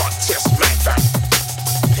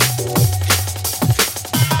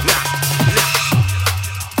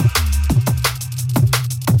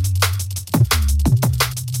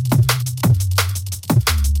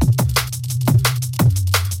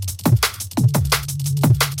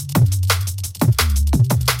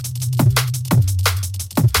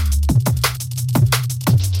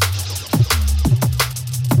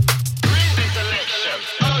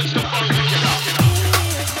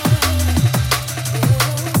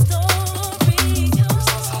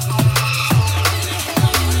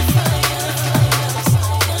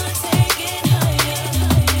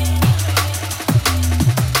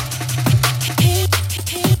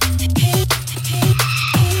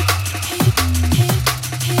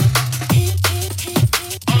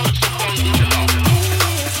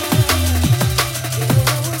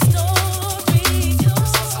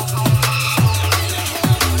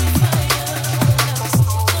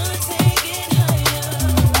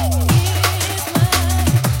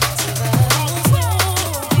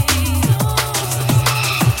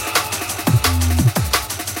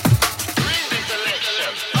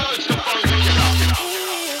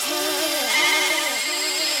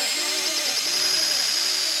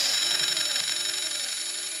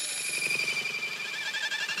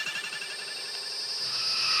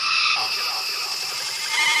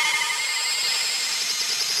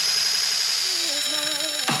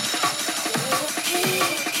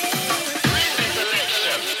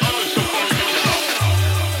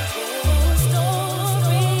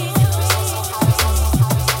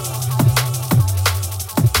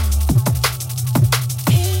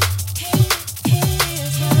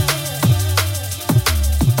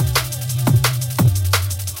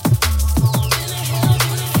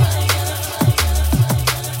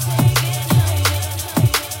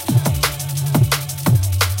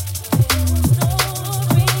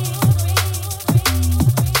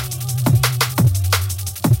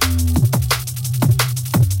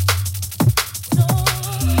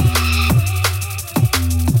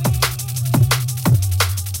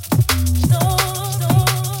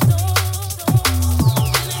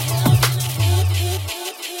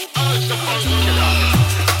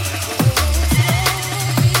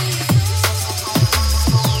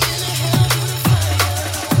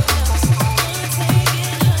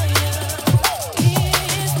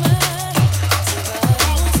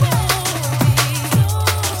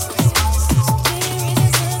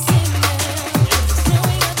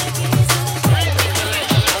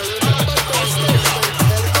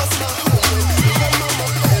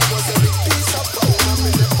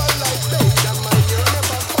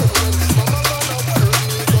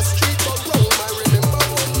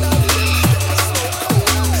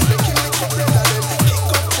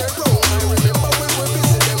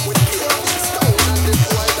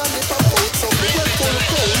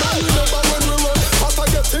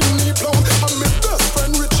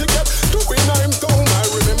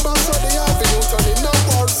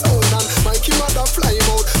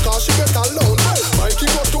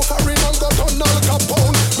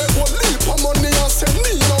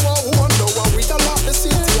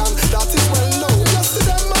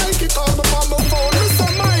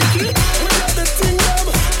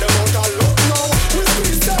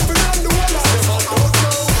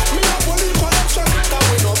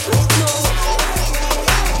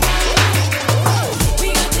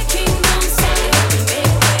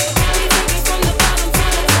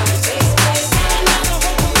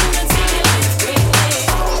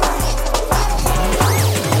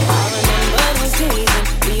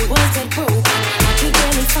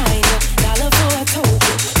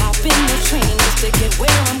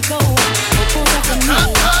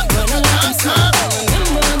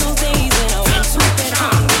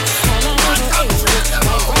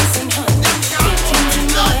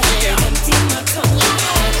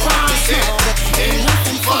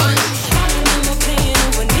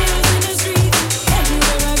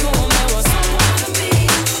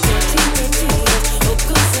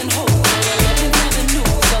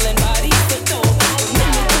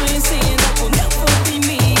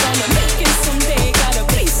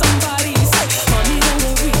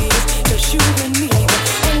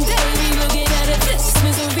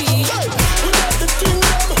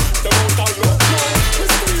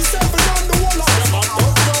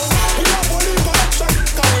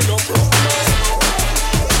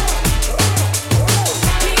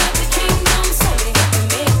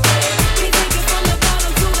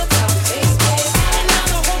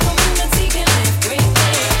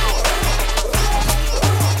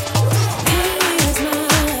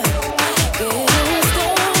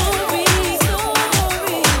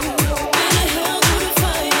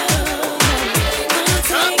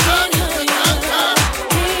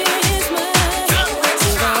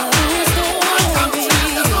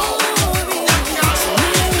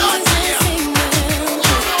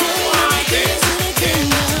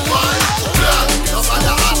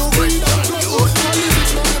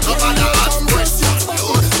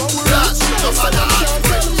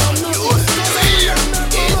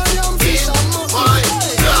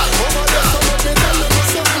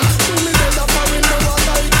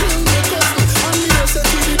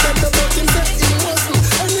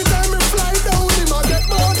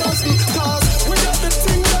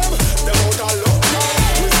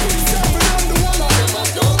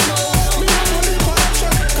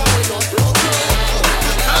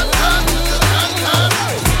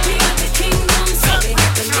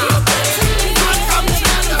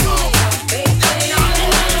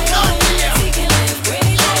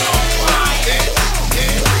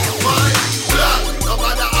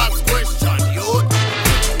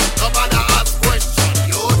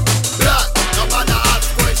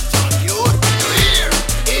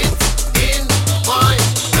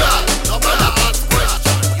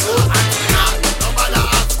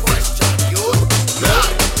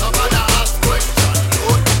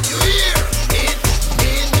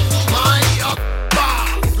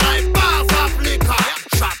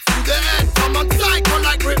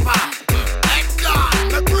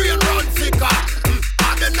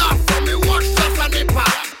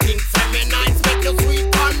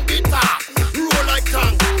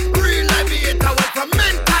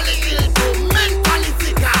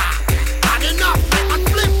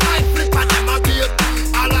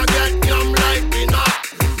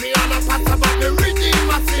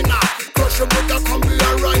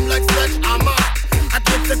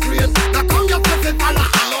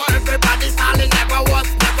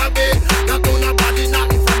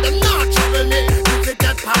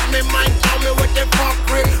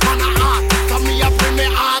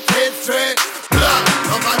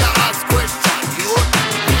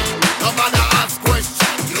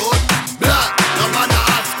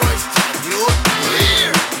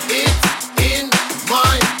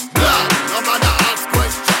 Nobody ask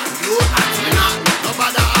question, you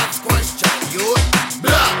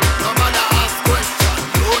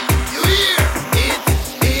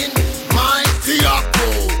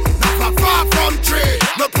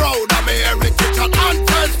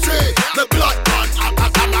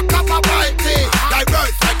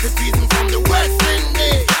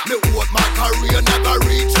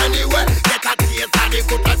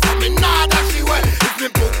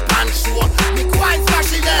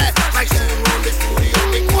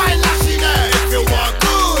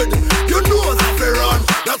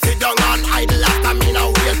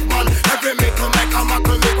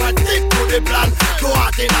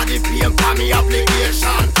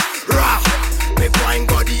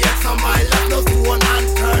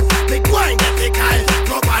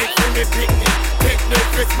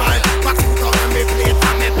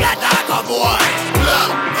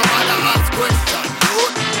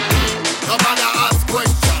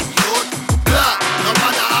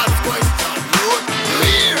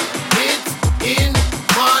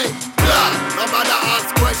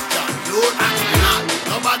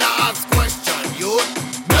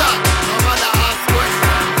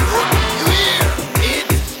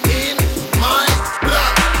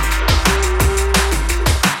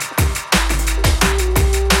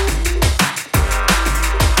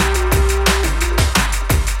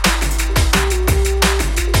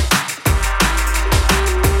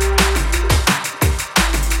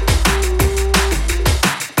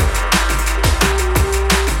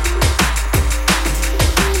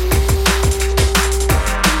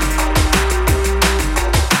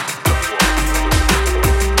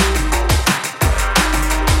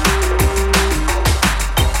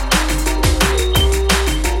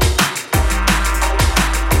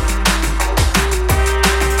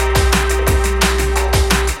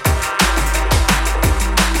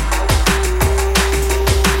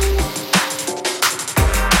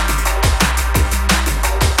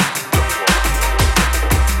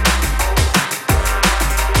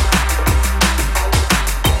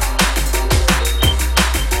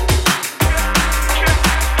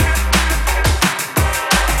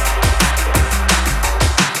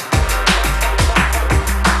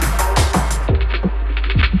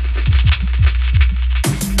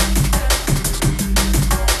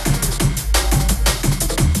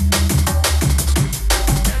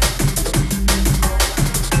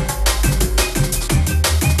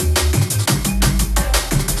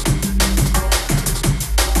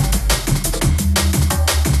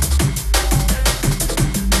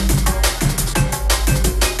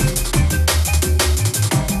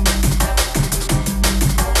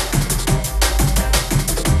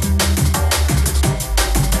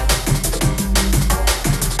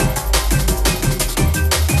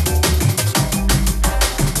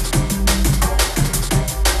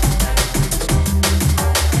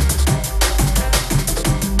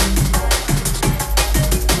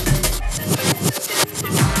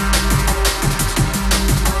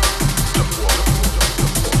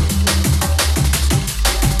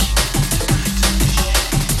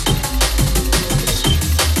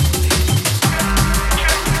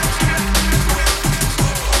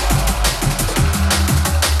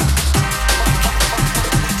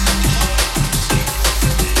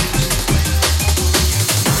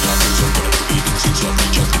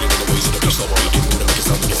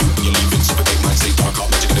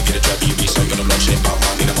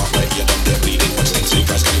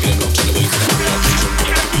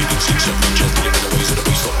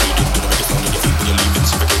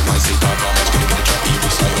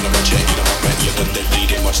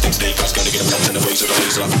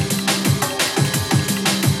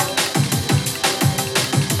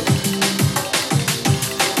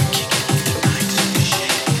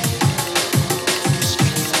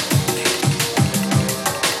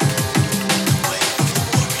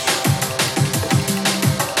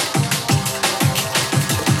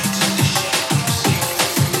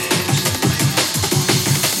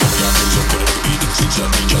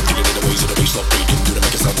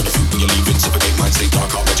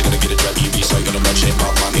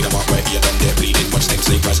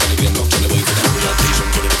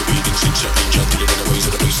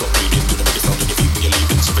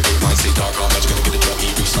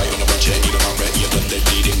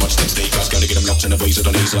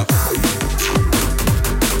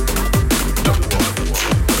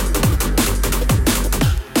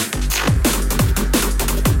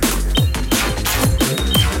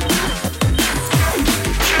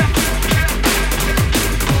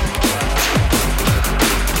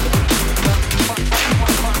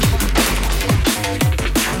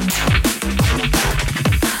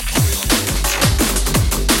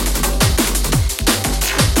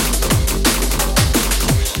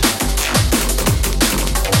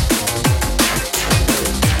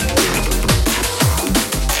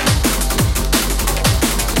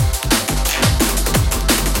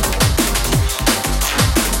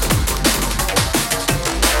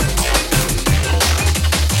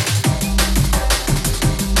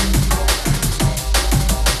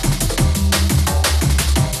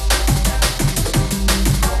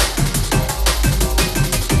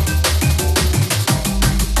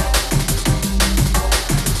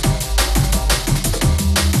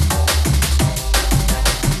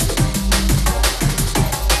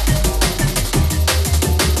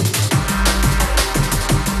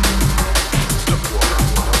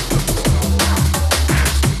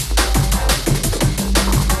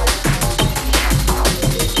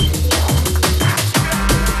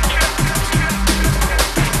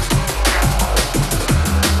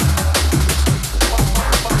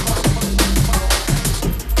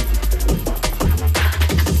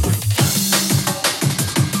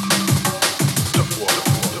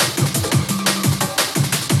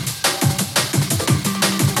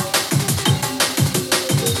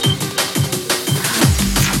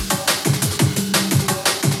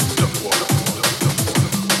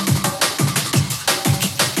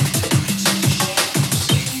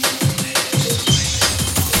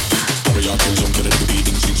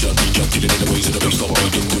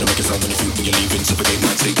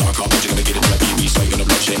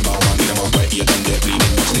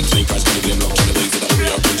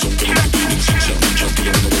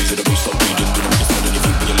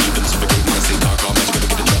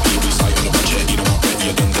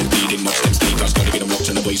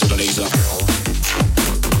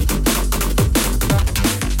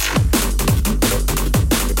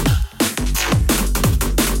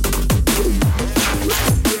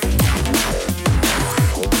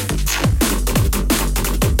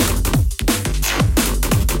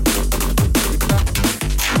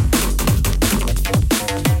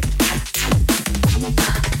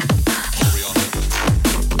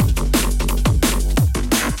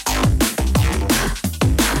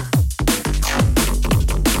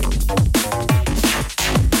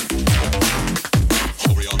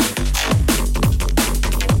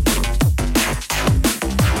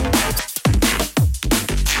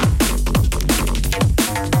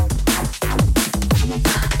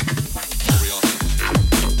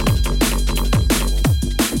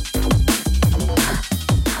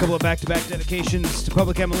Back-to-back dedications to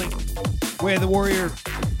Public Emily, Way of the Warrior,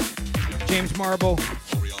 James Marble,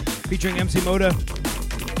 featuring MC Moda,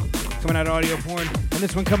 coming out of Audio Porn, and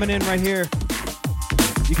this one coming in right here.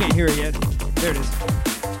 You can't hear it yet. There it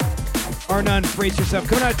is. R-None, Brace Yourself,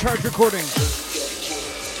 coming out of Charge Recording.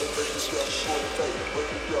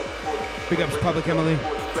 Big ups, Public Emily.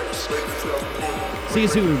 See you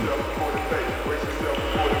soon.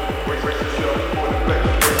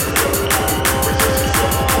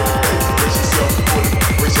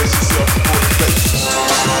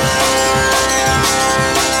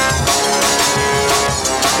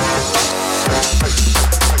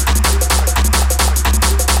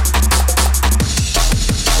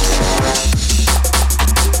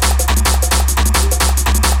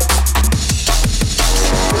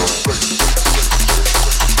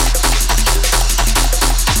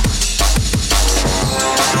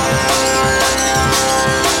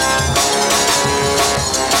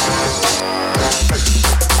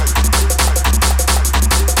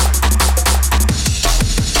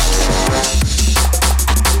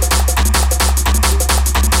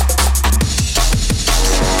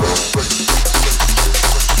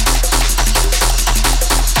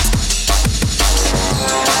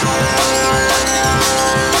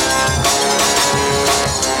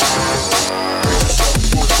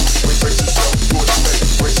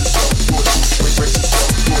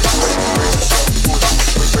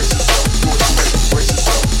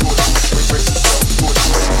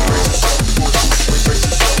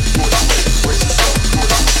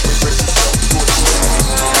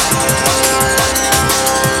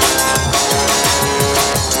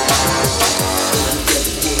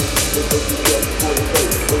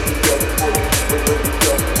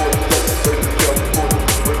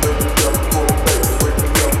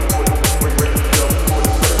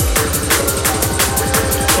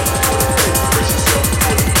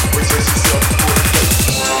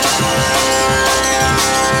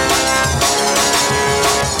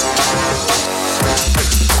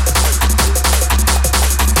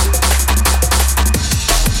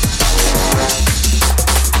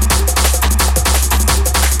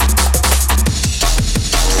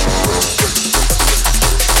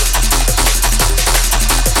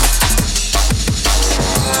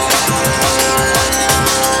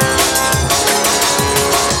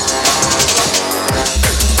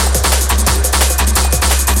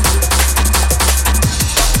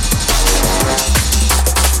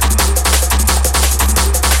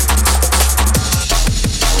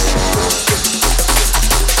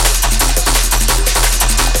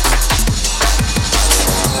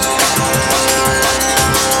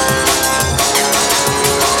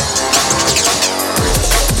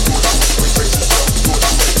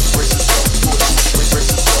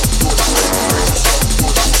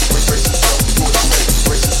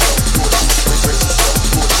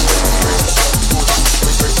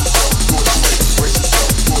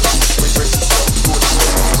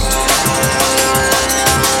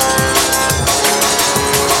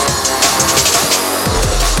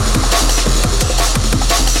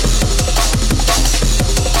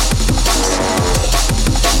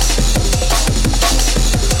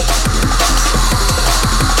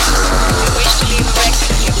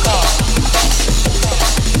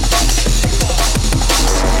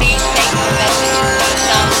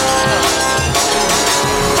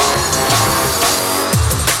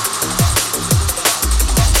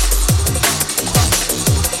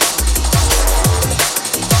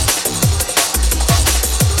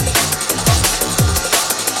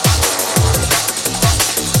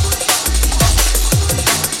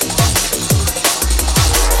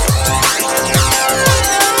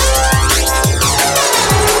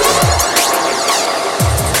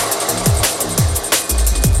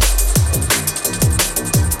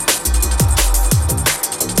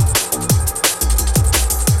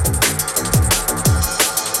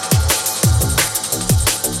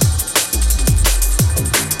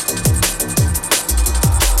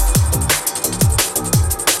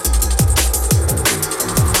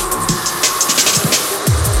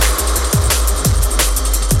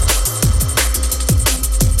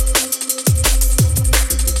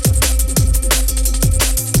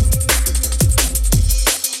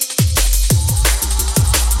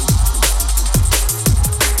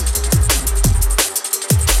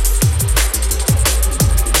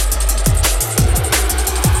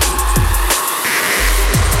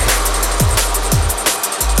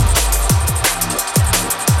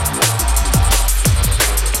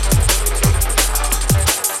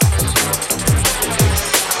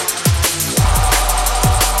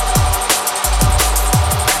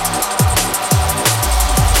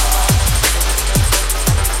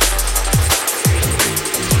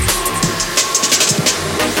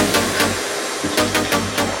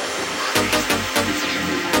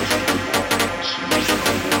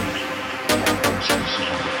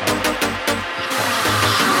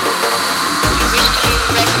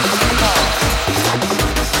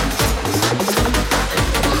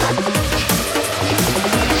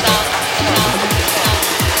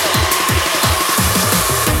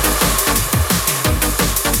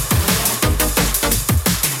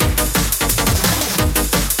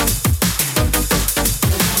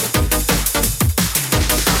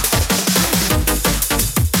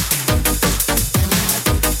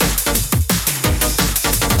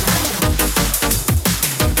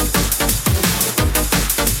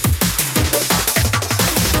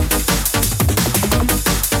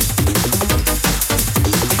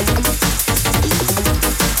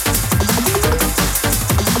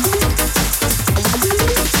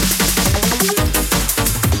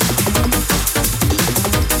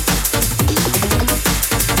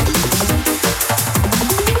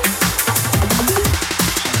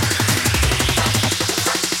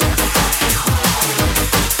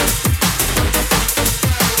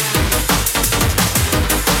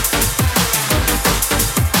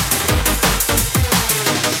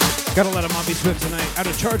 Got a lot of Moppy Swift tonight. Out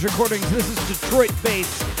of Charge Recordings, this is Detroit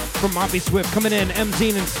Bass from Moppy Swift. Coming in,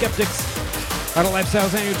 M-Zine and Skeptics. Out of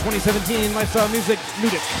Lifestyles Annual 2017, Lifestyle Music,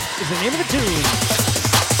 Ludic is the name of the tune.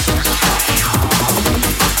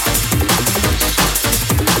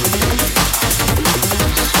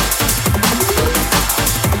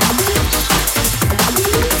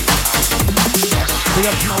 Big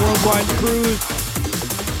up to my worldwide crews.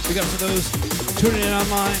 Big up to those tuning in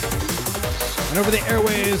online and over the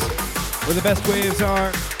airwaves, where the best waves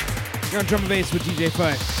are. You're on Drum and Bass with DJ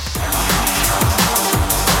Fight.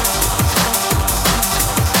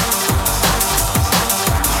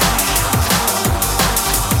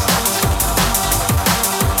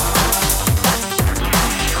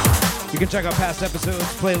 You can check out past episodes,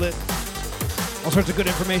 playlist, all sorts of good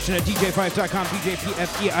information at djfife.com,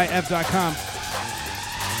 djpfeif.com.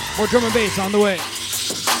 More Drum and Bass on the way.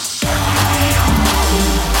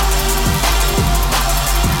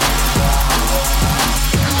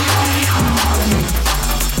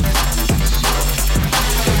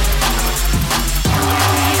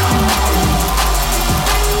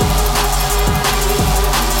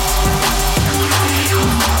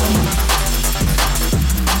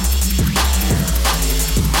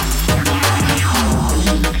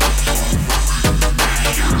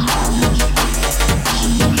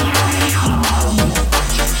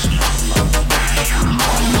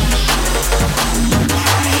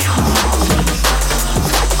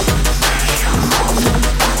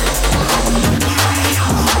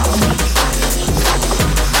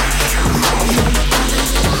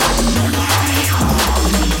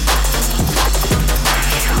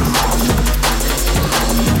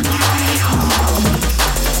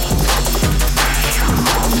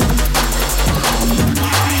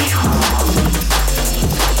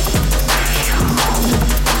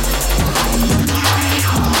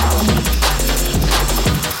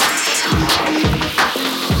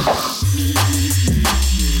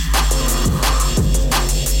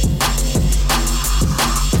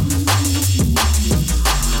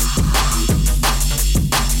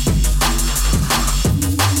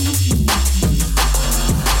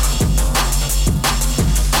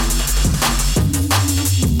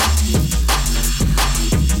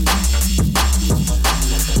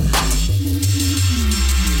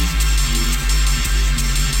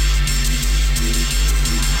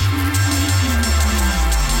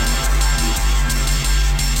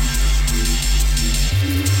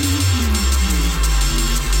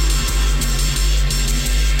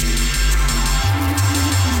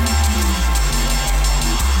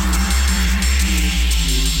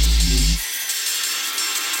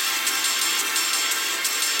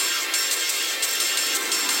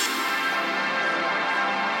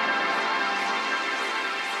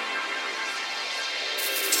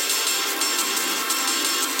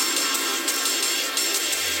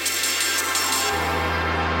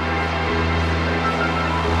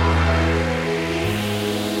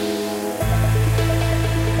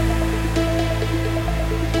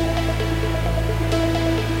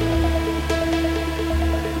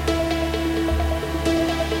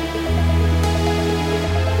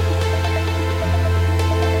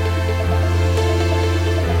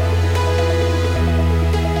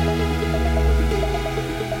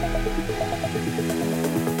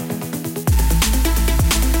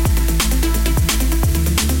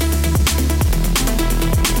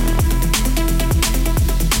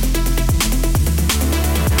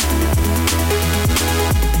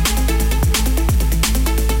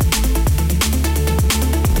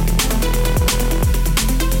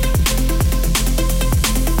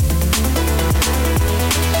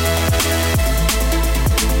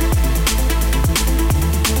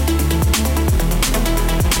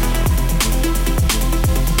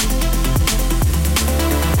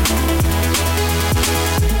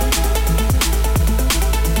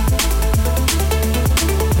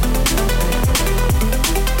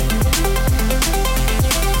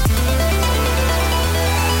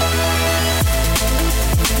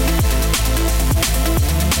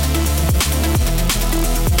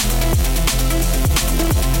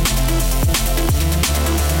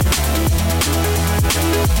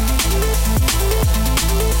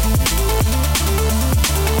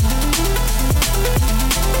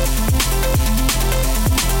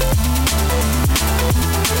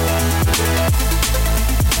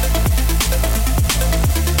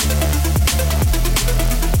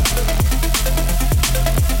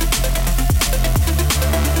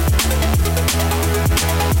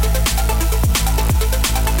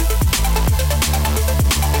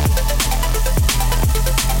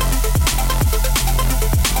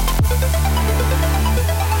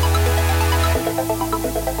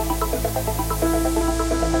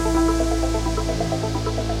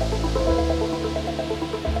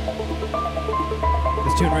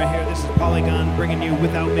 tune right here. This is Polygon bringing you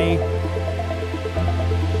Without Me.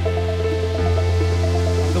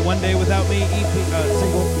 The One Day Without Me EP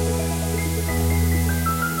single.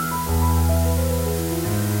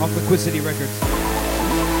 Off Liquicity Records.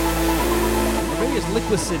 Or maybe it's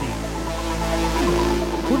Liquicity.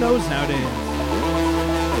 Who knows nowadays?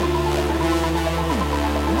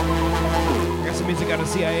 I got some music out of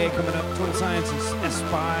CIA coming up. Total Science and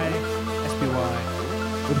SPY.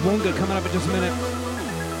 With Wonga coming up in just a minute.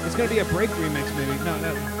 It's gonna be a break remix, maybe. No,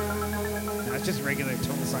 it's just regular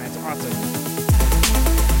Total Science. Awesome.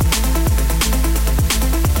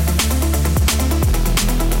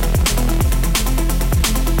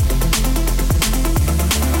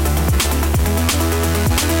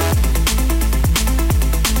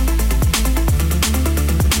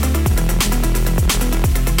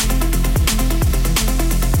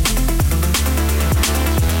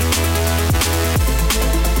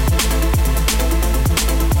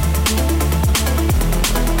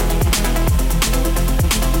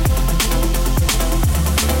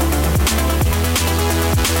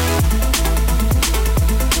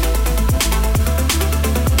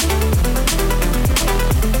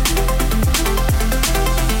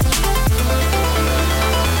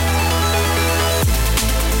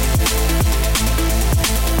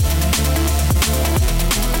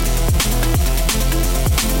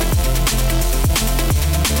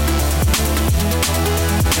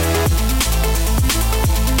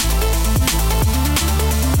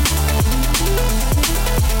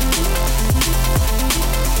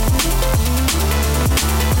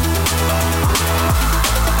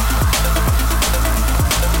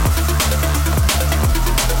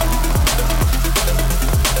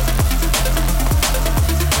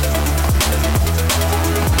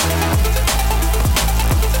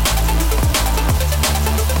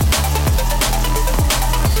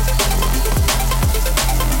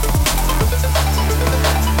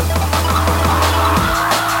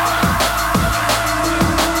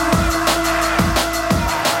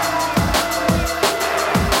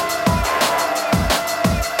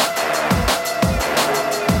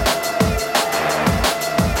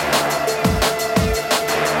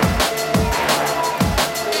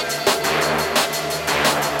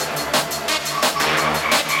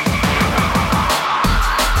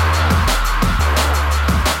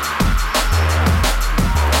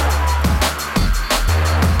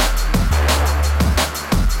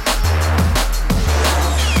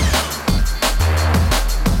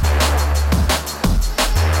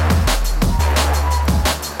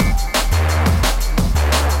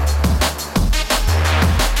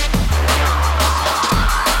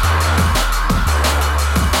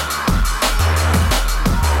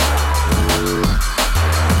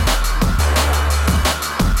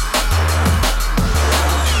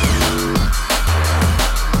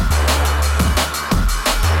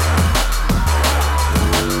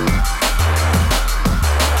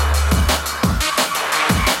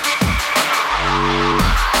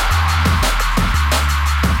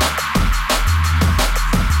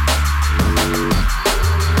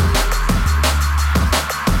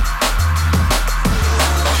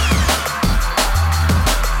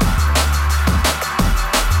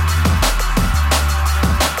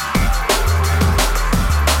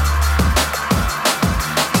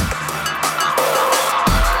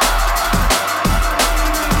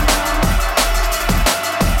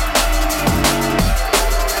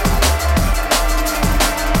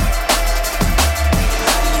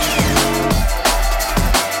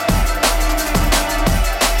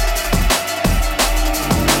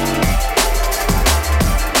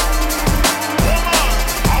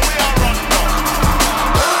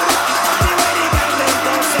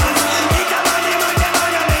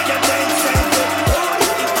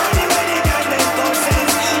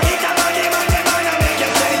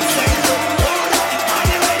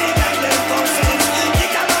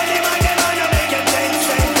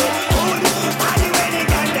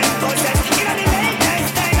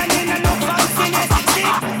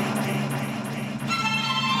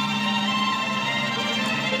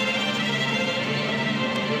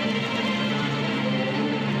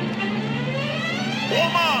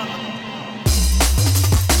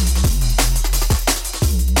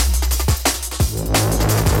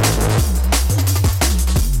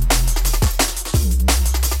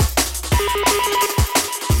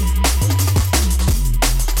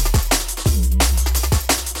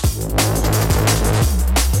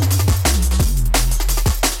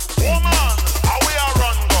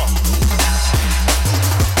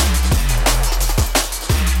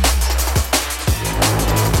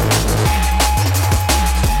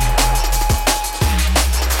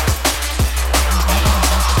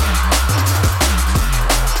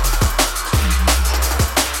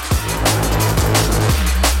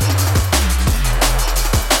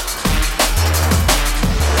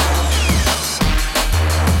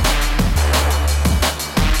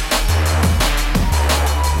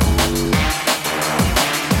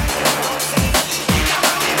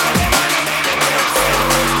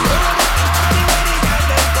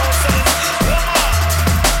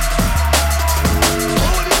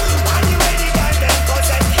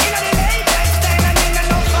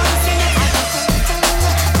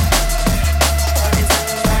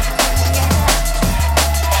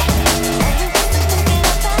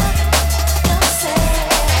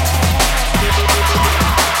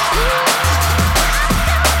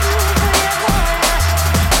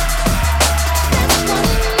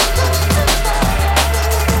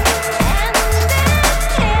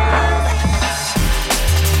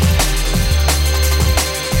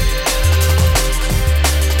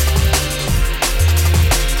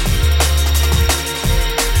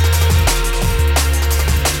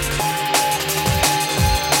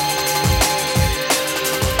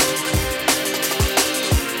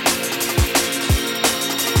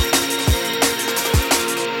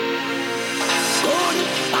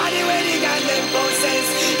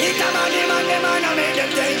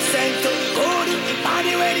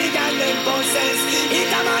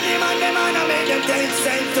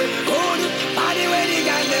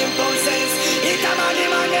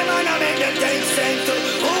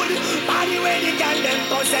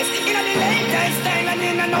 process. In the latest style and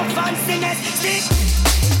in no fanciness. Stick.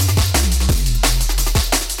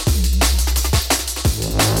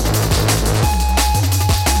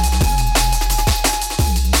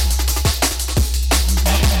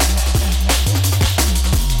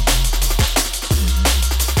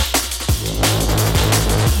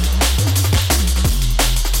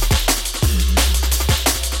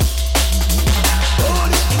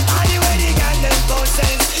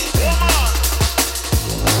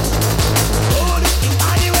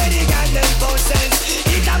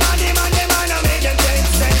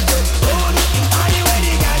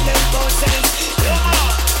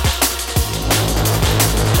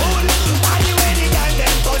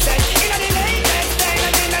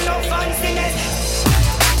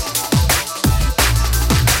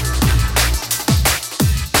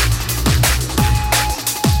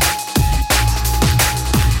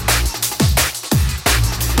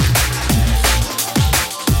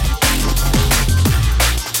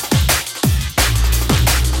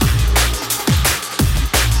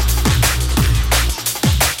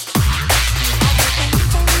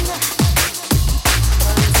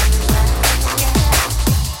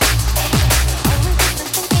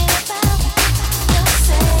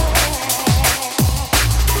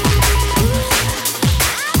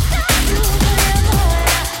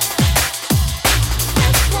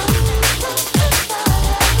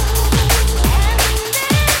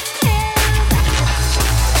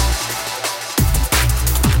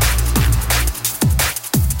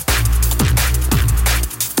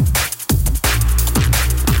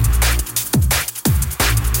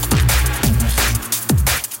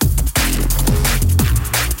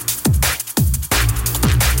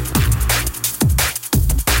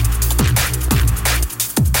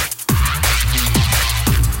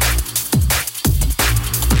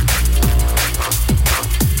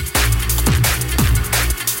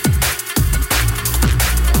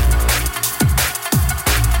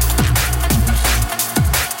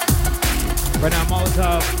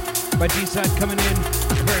 by D-Side coming in.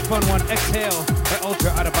 A very fun one, Exhale by Ultra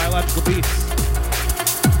out of Biological Beats.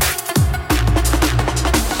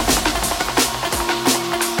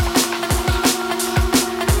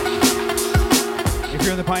 If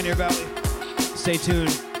you're in the Pioneer Valley, stay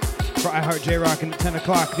tuned for iHeart J-Rock at 10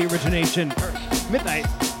 o'clock, The Origination, or midnight,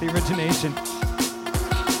 The Origination.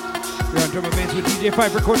 You're on Drum and Bass with DJ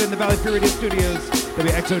Fife, recorded in the Valley Free Radio Studios,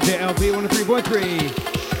 WXOJLP 103.3,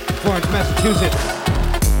 Florence, Massachusetts.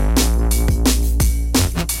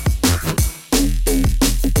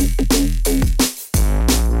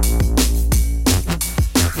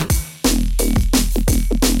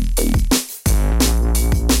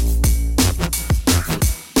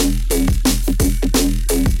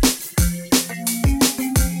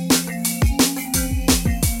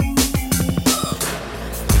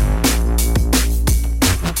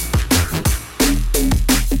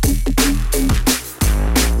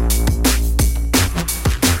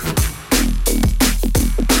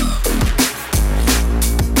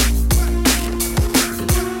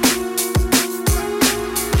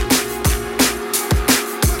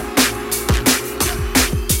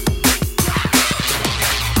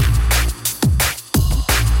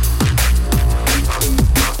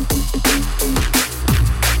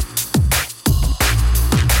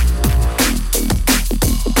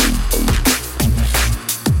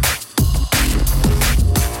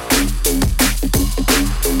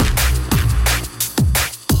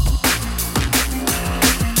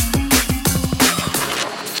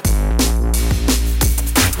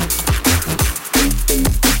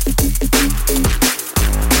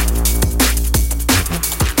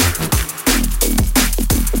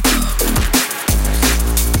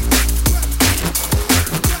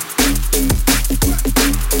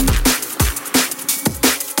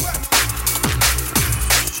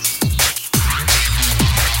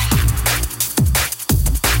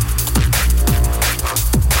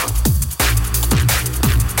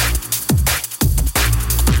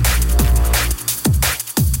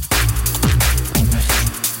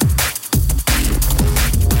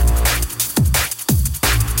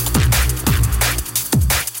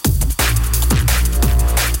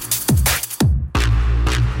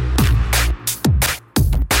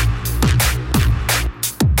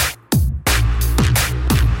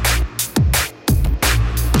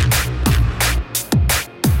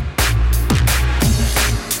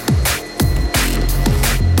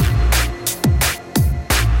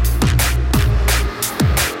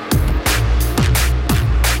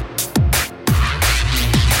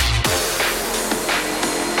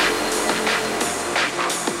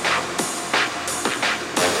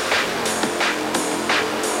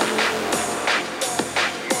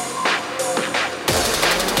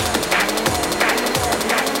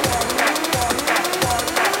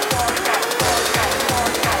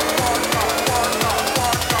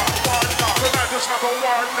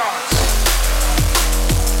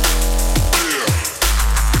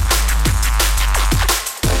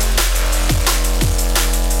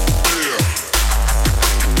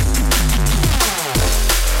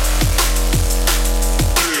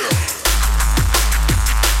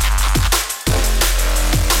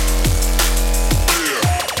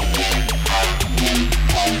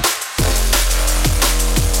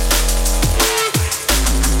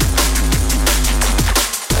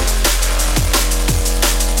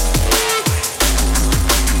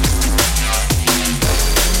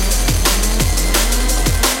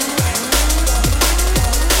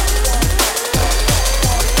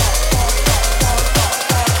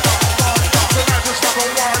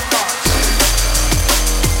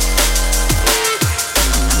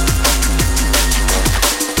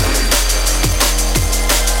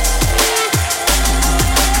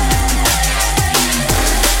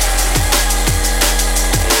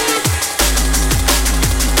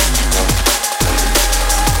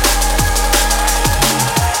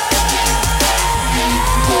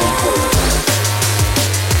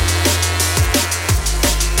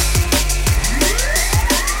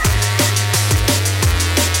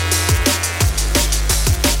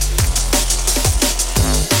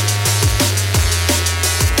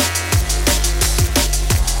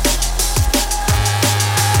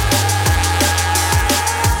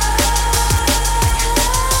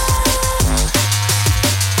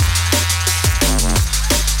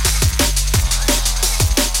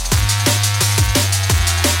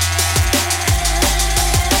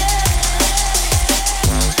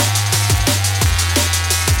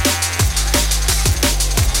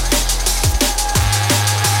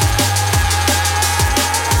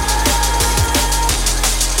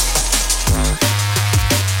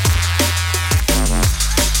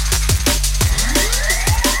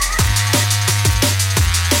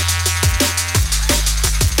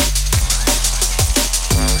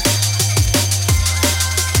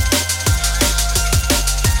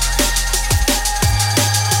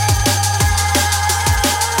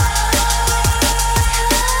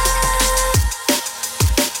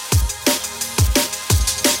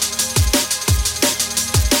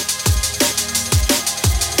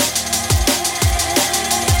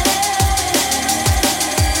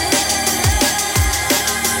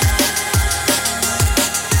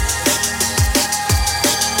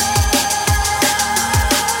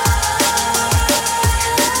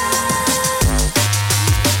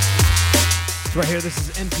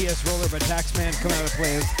 NTS Roller by Taxman coming out of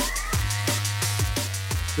plays.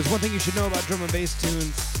 There's one thing you should know about drum and bass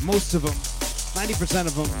tunes. Most of them, 90%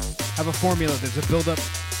 of them, have a formula. There's a build-up,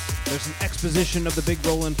 there's an exposition of the big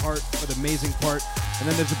rollin' part, or the amazing part, and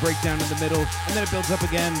then there's a breakdown in the middle, and then it builds up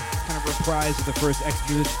again, kind of reprise of the first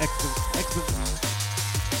exposition.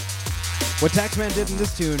 What Taxman did in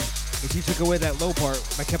this tune is he took away that low part.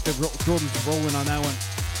 I kept the drums rolling on that one.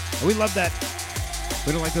 And we love that.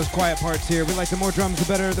 We don't like those quiet parts here. We like the more drums the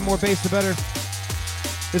better, the more bass the better.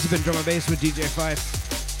 This has been Drum and Bass with DJ Fife.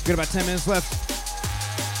 We've got about 10 minutes left.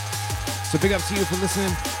 So big up to you for listening,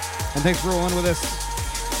 and thanks for rolling with us.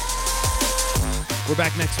 We're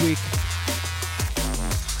back next week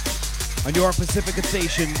on your Pacifica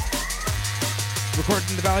station, recorded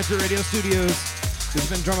in the Valley Free Radio Studios. This has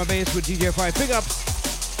been Drum and Bass with DJ Fife. Big ups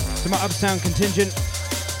to my Uptown contingent,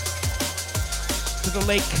 to the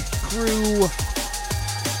Lake crew,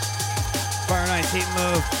 Fire Nights, Hate and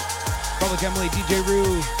Love, Public Emily, DJ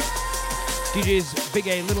Rue, DJs Big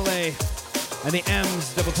A, Little A, and the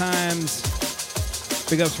M's, Double Times.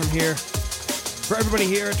 Big ups from here. For everybody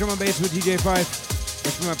here at Drum and Bass with DJ Fife,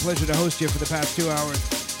 it's been my pleasure to host you for the past 2 hours.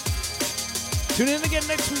 Tune in again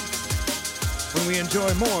next week when we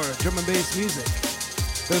enjoy more drum and bass music.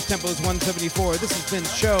 Those tempos 174. This has been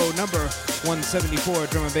show number 174,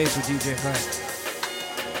 Drum and Bass with DJ Fife.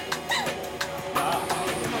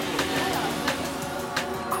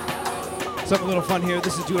 Something a little fun here.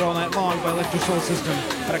 This is Do It All Night Long by Electro Soul System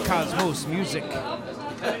out of Cosmos Music.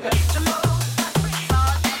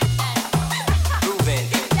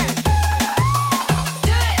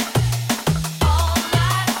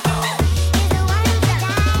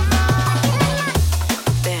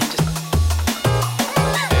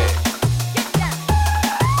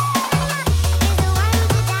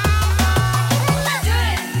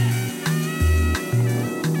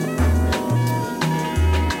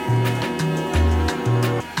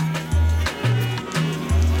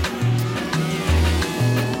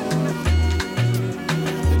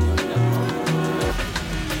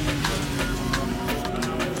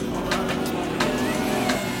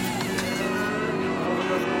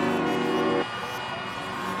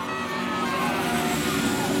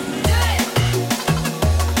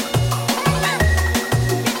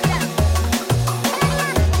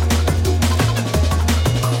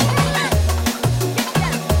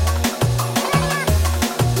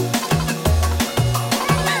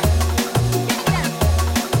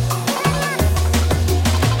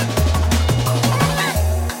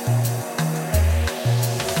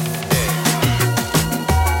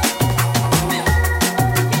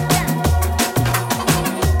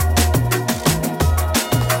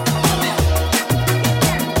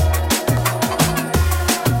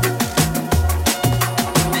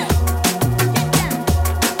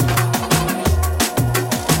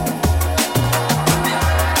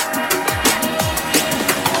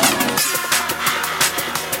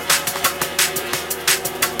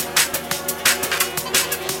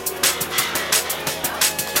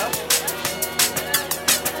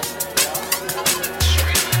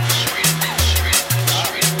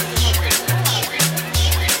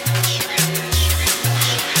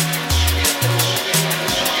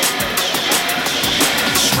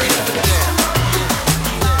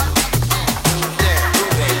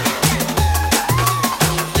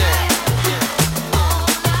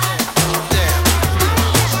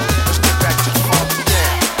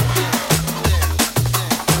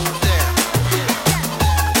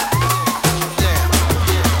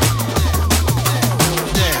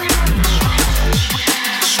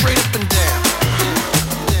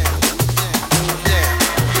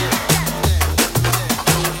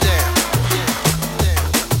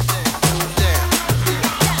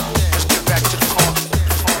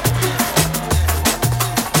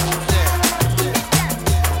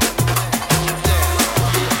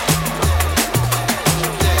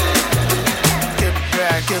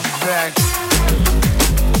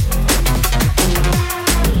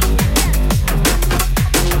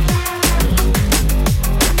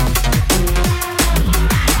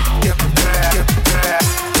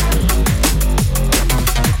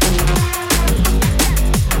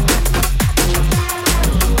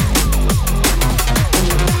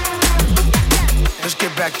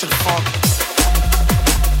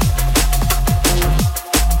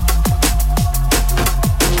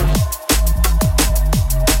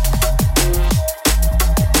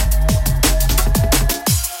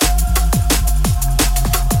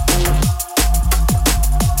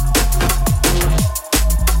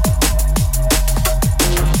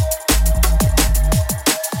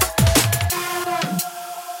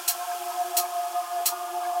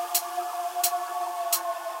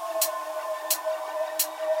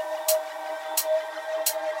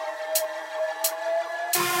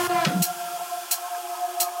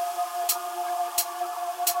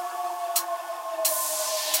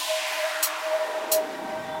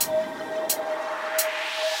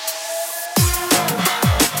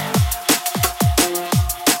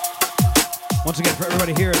 Once again, for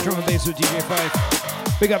everybody here at Drum and Bass with DJ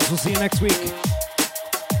Fife, big ups. We'll see you next week.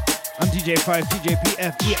 I'm DJ Fife,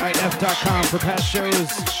 DJPFEIF.com for past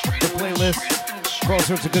shows, for playlists, for all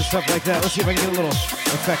sorts of good stuff like that. Let's see if I can get a little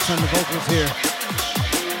effects on the vocals here.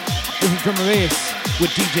 This is Drum and Bass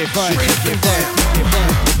with DJ Fife. DJ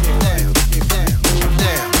Fife.